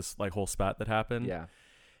this like whole spat that happened. Yeah,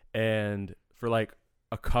 And for like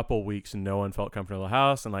a couple weeks, no one felt comfortable in the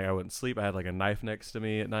house, and like I wouldn't sleep. I had like a knife next to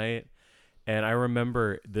me at night. And I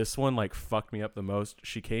remember this one like fucked me up the most.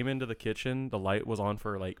 She came into the kitchen, the light was on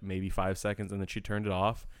for like maybe 5 seconds, and then she turned it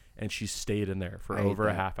off, and she stayed in there for I hate over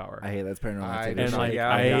a that. half hour. I hate that's paranormal. I activity. do And not- like yeah,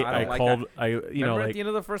 I don't like called, that. you know, Remember at like the end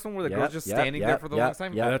of the first one where the Yep, girl's just yep, standing there yep, for the yep, longest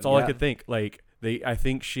time? yep. that's all I yeah. could think. Like I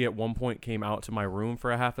think she at one point came out to my room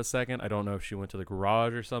for a half a second. I don't know if she went to the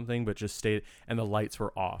garage or something, but just stayed, and the lights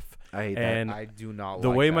were off. I hate And I do not the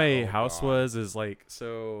like way that. my Oh, house God. was is like,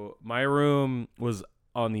 so my room was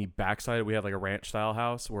on the backside. We had like a ranch style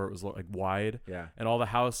house where it was like wide, that. Yeah. and all the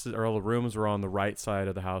houses or all the rooms were on the right side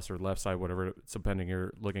of the house or left side, whatever, depending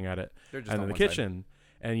you're looking at it. They're just And on then the one side. kitchen,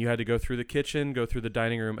 and you had to go through the kitchen, go through the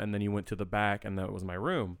dining room, and then you went to the back, and that was my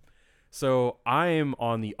room. So I'm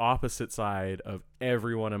on the opposite side of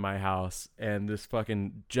everyone in my house, and this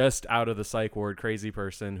fucking just out of the psych ward crazy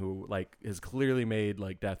person who like has clearly made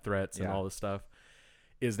like death threats and Yeah. all this stuff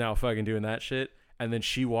is now fucking doing that shit. And then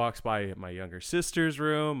she walks by my younger sister's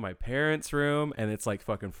room, my parents' room, and it's like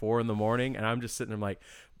fucking 4 a.m, and I'm just sitting there like,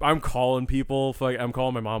 I'm calling people. I'm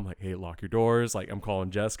calling my mom like, hey, lock your doors. Like I'm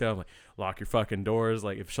calling Jessica. I'm like, lock your fucking doors.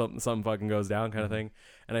 Like if something fucking goes down, kind of thing.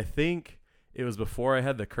 And I think it was before I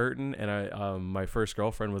had the curtain, and my first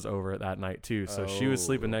girlfriend was over that night too. So she was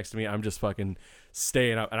sleeping Oh. next to me. I'm just fucking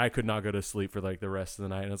staying up, and I could not go to sleep for like the rest of the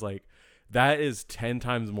night. And it's like, that is 10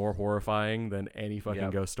 times more horrifying than any fucking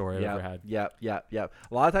Yep. ghost story I've ever had. Yep. A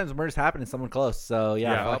lot of times murders happen to someone close. So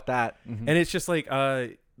yeah, Yeah. fuck that. Mhm. And it's just like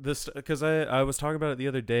this, because I was talking about it the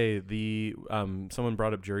other day. The someone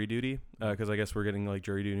brought up jury duty, because I guess we're getting like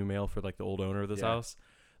jury duty mail for like the old owner of this Yeah. house.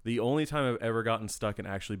 The only time I've ever gotten stuck in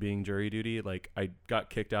actually being jury duty, like I got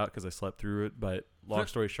kicked out because I slept through it. But long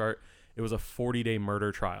story short, it was a 40-day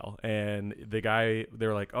murder trial, and the guy, they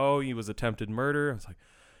were like, "Oh, he was attempted murder." I was like,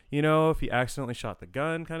 you know, if he accidentally shot the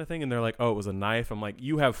gun, kind of thing. And they're like, "Oh, it was a knife." I'm like,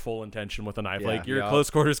 "You have full intention with a knife. Yeah. Like you're Yeah. close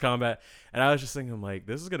quarters combat." And I was just thinking, like,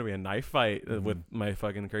 this is gonna be a knife fight Mhm. with my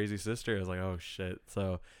fucking crazy sister. I was like, "Oh shit!"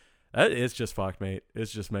 So that is just fucked, mate.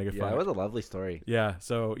 It's just mega Yeah, fucked. it was a lovely story. Yeah.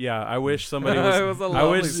 So yeah, I wish somebody It was. was a I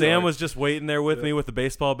wish lovely Sam story. was just waiting there with me with the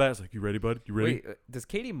baseball bat. It's like, "You ready, bud? You ready?" Wait, does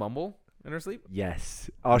Katie mumble in her sleep? Yes.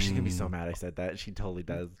 Oh, she's gonna be so Mm. mad I said that. She totally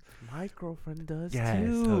does. My girlfriend does Yes,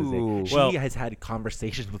 too. Jose. She Well- has had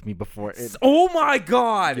conversations with me before. Oh my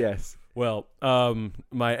god! Yes. Well,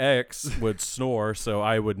 my ex would snore, so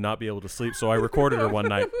I would not be able to sleep. So I recorded her one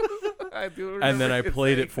night. I do And then remember I you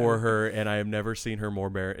played saying it for that. her, and I have never seen her more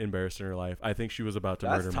embarrassed in her life. I think she was about to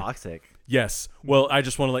That's murder me. toxic. Yes. Well, I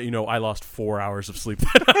just want to let you know I lost 4 hours of sleep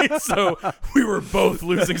that night, so we were both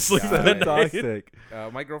losing sleep So that night. toxic.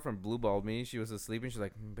 My girlfriend blue-balled me. She was asleep, and she's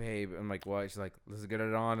like, "Babe," I'm like, "What?" She's like, "Let's get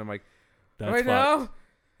it on." I'm like, That's "Right fucked. now?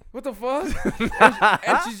 What the fuck?"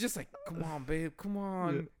 and she's just like, "Come on, babe, come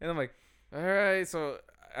on." Yeah. And I'm like, "All right." So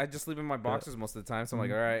I just sleep in my boxers most of the time. So I'm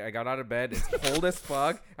like, "All right." I got out of bed. It's cold as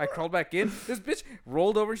fuck. I crawled back in. This bitch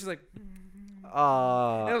rolled over. She's like, and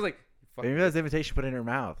I was like, "Fuck." Maybe that's invitation put in her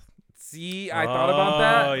mouth. See, I thought about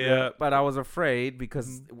that. Oh, yeah. But I was afraid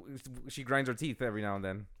because she grinds her teeth every now and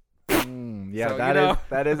then. Yeah, So, that you is know.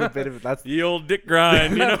 that is a bit of that's The old dick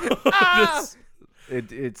grind, you know? Just-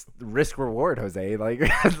 it's risk reward, Jose. Like,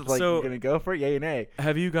 like So- you're gonna go for it, yay or nay.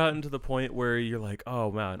 have you gotten to the point where you're like,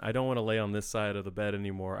 "Oh man, I don't want to lay on this side of the bed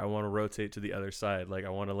anymore. I want to rotate to the other side. Like I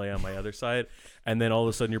want to lay on my other side." And then all of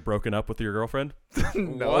a sudden you're broken up with your girlfriend?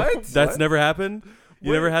 What? That's never happened? You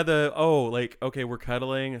What? never had the, oh, like, okay, we're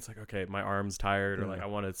cuddling. It's like, okay, my arm's tired, or Yeah. like I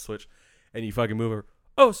want to switch, and you fucking move her.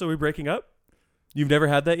 Oh, so we're breaking up? You've never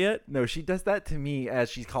had that yet? No, she does that to me as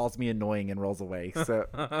she calls me annoying and rolls away. So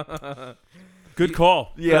Good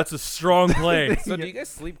call. Yeah. That's a strong play. So do you guys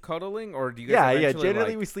sleep cuddling, or do you guys yeah. eventually, Generally,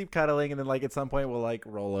 like, we sleep cuddling, and then like at some point we'll like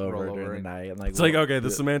roll over Roll during over the and- night, and like It's like, we'll- okay, the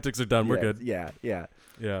semantics are done. We're yeah, good. Yeah, yeah.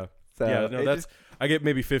 Yeah. So Yeah, no, it that's, just- I get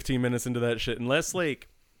maybe 15 minutes into that shit. Unless, like,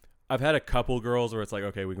 I've had a couple girls where it's like,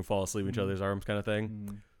 okay, we can fall asleep in each other's arms kind of thing.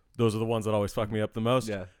 Mm. Those are the ones that always fuck me up the most.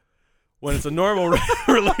 Yeah. When it's a normal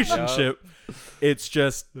relationship, it's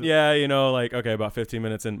just like okay, about 15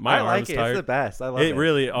 minutes in, my I like arm's it. tired. It's the best. I love It it.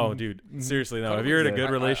 really. Oh, dude, seriously, no. If you're in a Yeah.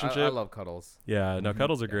 good relationship, I love cuddles. yeah, no,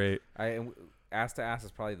 cuddles are great. Ass to ass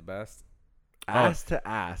is probably the best. Ass to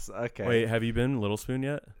ass. Okay. Wait, have you been Little Spoon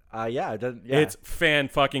yet? Yeah. It doesn't. Yeah. It's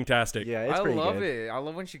fan-fucking-tastic. yeah. It's I pretty love good. it. I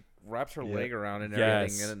love when she wraps her Yeah. leg around and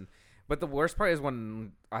Yes. everything. But the worst part is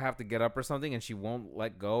when I have to get up or something and she won't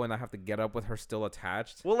let go, and I have to get up with her still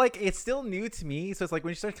attached. Well, like it's still new to me, so it's like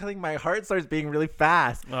when she starts cutting, my heart starts beating really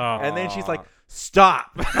fast, Oh. and then she's like,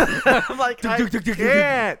 "Stop!" I'm like, I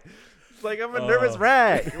can't. It's like I'm a nervous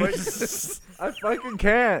wreck. Like, I fucking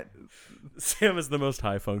can't. Sam is the most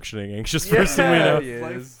high-functioning anxious person we know. It's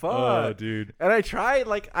like, Yes. fuck. Oh, dude. And I try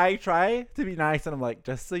to be nice, and I'm like,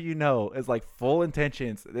 just so you know, it's like full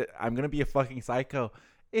intentions that I'm gonna be a fucking psycho.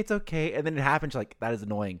 It's okay, and then it happens. Like that is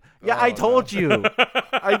annoying. Yeah, I Oh, told you.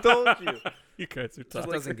 I told you. You guys are Just tough.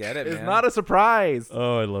 doesn't get it, It's man. not a surprise.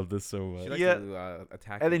 Oh, I love this so She much. likes Yeah. to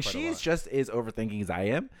attack. And you then quite a she's lot. just as overthinking as I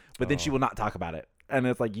am, but then she Oh. will not talk about it. And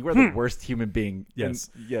it's like, you are the worst human being. Yes.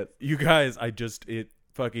 Yes. You guys, I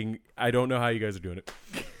don't know how you guys are doing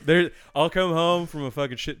it. I'll come home from a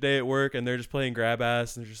fucking shit day at work and they're just playing grab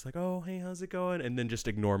ass and they're just like, oh, hey, how's it going? And then just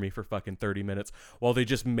ignore me for fucking 30 minutes while they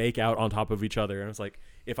just make out on top of each other. And it's like,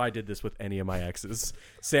 if I did this with any of my exes,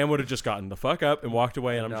 Sam would have just gotten the fuck up and walked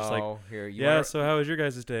away. And I'm just like, here, yeah, so how was your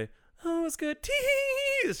guys' day? Oh, it's good. Tee.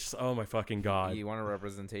 It's just, oh my fucking God. you want a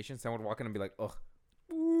representation? Someone would walk in and be like, ugh.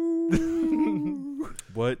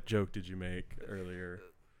 What joke did you make earlier?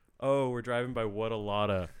 Oh, we're driving by What a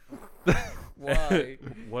Lotta. Why?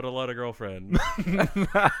 What a Lotta girlfriend.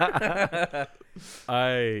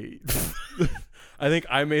 I think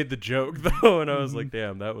I made the joke though, and I was like,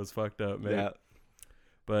 damn, that was fucked up, man. Yeah.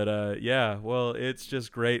 But yeah, well, it's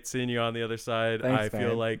just great seeing you on the other side. Thanks, I feel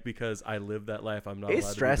man. like because I live that life, I'm not It's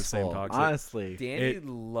allowed to be the same stressful, toxic. honestly. Danny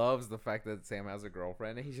loves the fact that Sam has a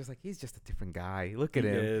girlfriend, and he's just like, he's just a different guy. Look at He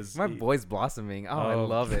him. is. My boy's blossoming. Oh, I Oh.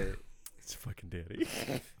 love it. It's fucking Danny.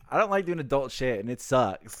 I don't like doing adult shit, and it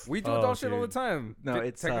sucks. We do Oh, adult shit all the dude. time. No,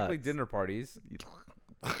 it technically sucks. dinner parties.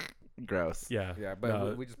 Gross. Yeah. Yeah, but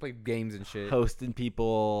No, we just play games and shit. Hosting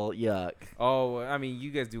people, yuck. Oh, I mean, you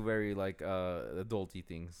guys do very like adulty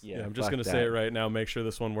things. Yeah, I'm just fuck gonna say that. it right now. Make sure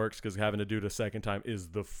this one works because having to do it a second time is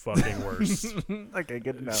the fucking worst. Okay,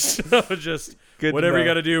 good to know. So just Good to whatever you know.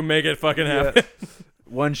 got to do, make it fucking Yeah. happen.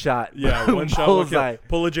 One shot. Yeah, one shot. Will kill. Bullseye.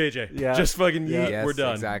 Pull a JJ. Yeah. Just fucking Yeah. yeet. Yes, We're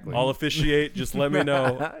done. exactly. I'll officiate. Just let me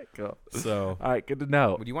know. Cool. So All right, good to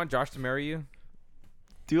know. Would you want Josh to marry you?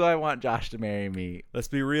 Do I want Josh to marry me? let's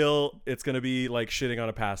be real. It's gonna be like shitting on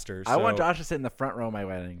a pastor. I want so- Josh to sit in the front row of my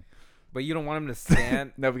wedding. But you don't want him to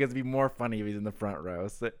stand. No, because it'd be more funny if he's in the front row.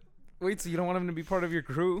 So, Wait, so you don't want him to be part of your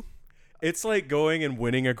crew? It's like going and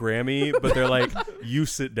winning a Grammy, but they're like, you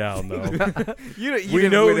sit down though. You We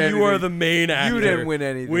know you are the main actor. You didn't win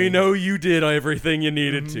anything. We know you did everything you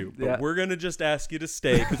needed to, but Yeah. we're gonna just ask you to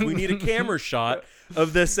stay because we need a camera shot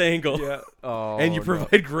of this angle, Oh, and you no.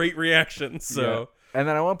 provide great reactions. So. and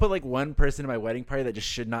then I want to put like one person in my wedding party that just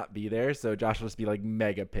should not be there. So Josh will just be like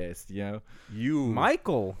mega pissed, you know? You,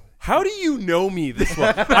 Michael. how do you know me this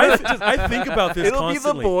well? I think about this It'll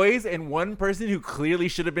constantly. be the boys and one person who clearly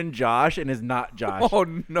should have been Josh and is not Josh. Oh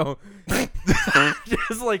no.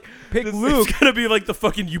 Just like Pick this- Luke. It's gonna be like the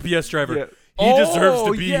fucking UPS driver. Yeah. He deserves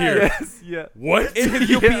to be yes. here. Yes, yeah. What? In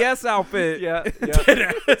the UPS outfit. Yeah, yeah.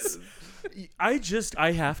 Dead ass.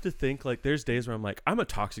 I have to think like there's days where I'm like, I'm a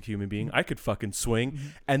toxic human being. I could fucking swing.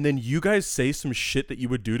 And then you guys say some shit that you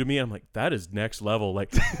would do to me. I'm like, that is next level.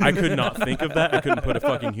 Like, I could not think of that. I couldn't put a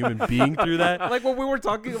fucking human being through that. Like when we were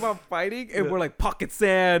talking about fighting, and we're like pocket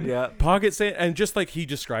sand. Yeah. Pocket sand, and just like he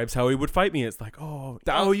describes how he would fight me. It's like, oh,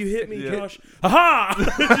 you hit me, Yeah. Josh. Aha!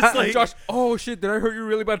 Just like, Josh, oh shit, did I hurt you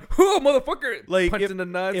really bad? Oh, motherfucker. like Punch in the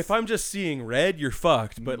nuts. if I'm just seeing red, you're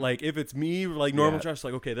fucked. But like if it's me, like normal Yeah. Josh,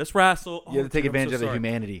 like okay, this wrestle. You have to take dude, I'm advantage so of the sorry.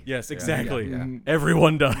 humanity. Yes, exactly. yeah.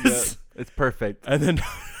 Everyone does. It's perfect. And then,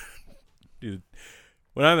 dude,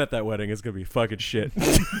 when I'm at that wedding, it's gonna be fucking shit.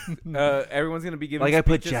 everyone's gonna be giving Like I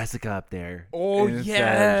put speeches. Jessica up there. Oh instead of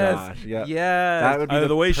yes, Josh. Yeah. yes. That would be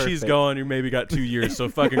The way she's perfect. going, you maybe got 2 years, so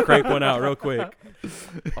fucking crank one out real quick.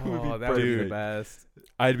 Oh, that would be the perfect. best.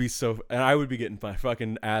 I'd be and I would be getting my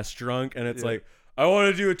fucking ass drunk, and it's Yeah. like, I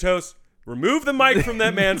want to do a toast. Remove the mic from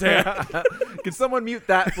that man's hand, Can someone mute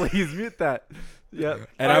that, please? Mute that. Yeah.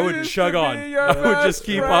 and I would used chug to on. be your I would just best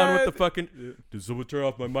keep on with the friend. fucking. Did someone turn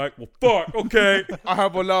off my mic? Well, fuck. Okay. I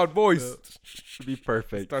have a loud voice. Should be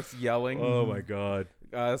perfect. Starts yelling. Oh my god.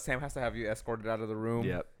 Sam has to have you escorted out of the room.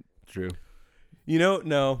 Yep. True. You know,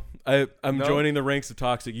 no. I'm No? joining the ranks of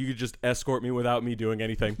toxic. You could just escort me without me doing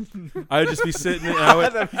anything. I would just be sitting and I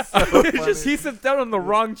would, That'd be so I would funny. just He sits down on the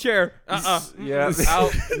wrong chair. Yeah.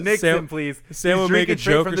 Out. Nix Sam- him, please. Sam He's would make a drinking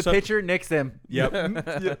straight joke from or the something. pitcher. Nix him.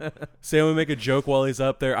 Yep. Sam would make a joke while he's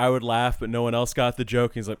up there. I would laugh, but no one else got the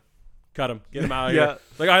joke. He's like, cut him. Get him out of Yeah. here.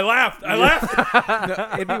 Like, I laughed. I laughed. No,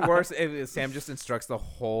 it'd be worse if Sam just instructs the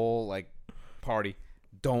whole like party.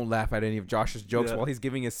 Don't laugh at any of Josh's jokes Yeah. while he's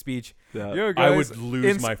giving his speech. Yeah. Yo, I guys, would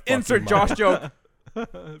lose my fucking insert mind. Josh joke.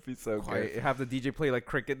 That'd be so Quiet. Have the DJ play like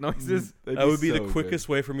cricket noises. That would be the quickest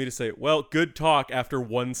way for me to say, well, good talk after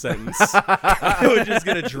one sentence. I would just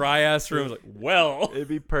get a dry ass room. Like, well. It'd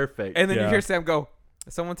be perfect. And then you Yeah. hear Sam go,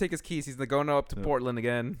 someone take his keys. He's going up to Portland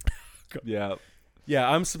again. yeah. Yeah,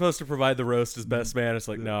 I'm supposed to provide the roast as best man. It's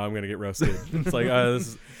like, no, I'm going to get roasted. It's like, this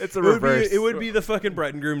is, It's a it would reverse. be- It would be the fucking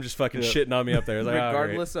bride and groom just fucking Yeah. shitting on me up there. It's like, all right.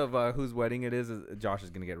 Regardless of whose wedding it is, Josh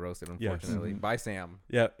is going to get roasted, Yes. unfortunately, by Sam.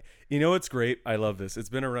 Yeah. You know what's great? I love this. It's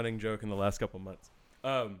been a running joke in the last couple months.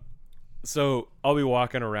 So I'll be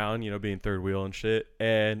walking around, being third wheel and shit,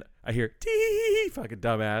 and I hear tee fucking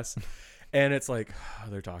dumbass, and it's like,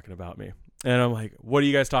 they're talking about me, and I'm like, what are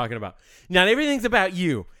you guys talking about? Not everything's about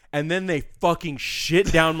you. And then they fucking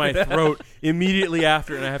shit down my throat immediately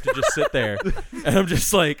after, and I have to just sit there, and I'm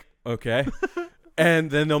just like, okay.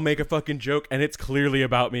 And then they'll make a fucking joke, and it's clearly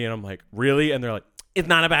about me, and I'm like, really? And they're like, it's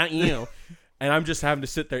not about you. And I'm just having to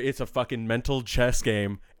sit there. It's a fucking mental chess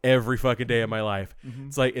game every fucking day of my life.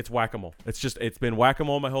 It's like, it's whack-a-mole. It's been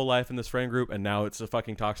whack-a-mole my whole life in this friend group, and now it's a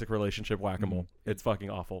fucking toxic relationship whack-a-mole. It's fucking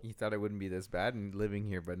awful. You thought it wouldn't be this bad and living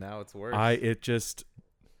here, but now it's worse.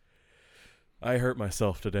 I hurt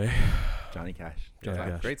myself today. Johnny Cash. Johnny Great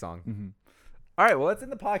song. Cash. Great song. All right, well, that's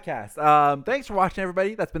in the podcast. Thanks for watching,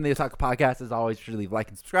 everybody. That's been the Otaku Podcast. As always, be sure to leave a like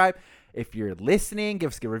and subscribe. If you're listening,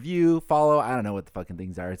 give us a good review, follow. I don't know what the fucking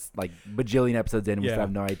things are. It's like bajillion episodes in. We still Yeah.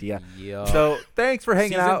 have no idea. Yeah. So thanks for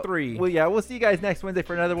hanging Season out. 3. Well, yeah, we'll see you guys next Wednesday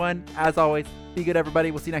for another one. As always, be good,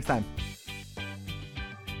 everybody. We'll see you next time.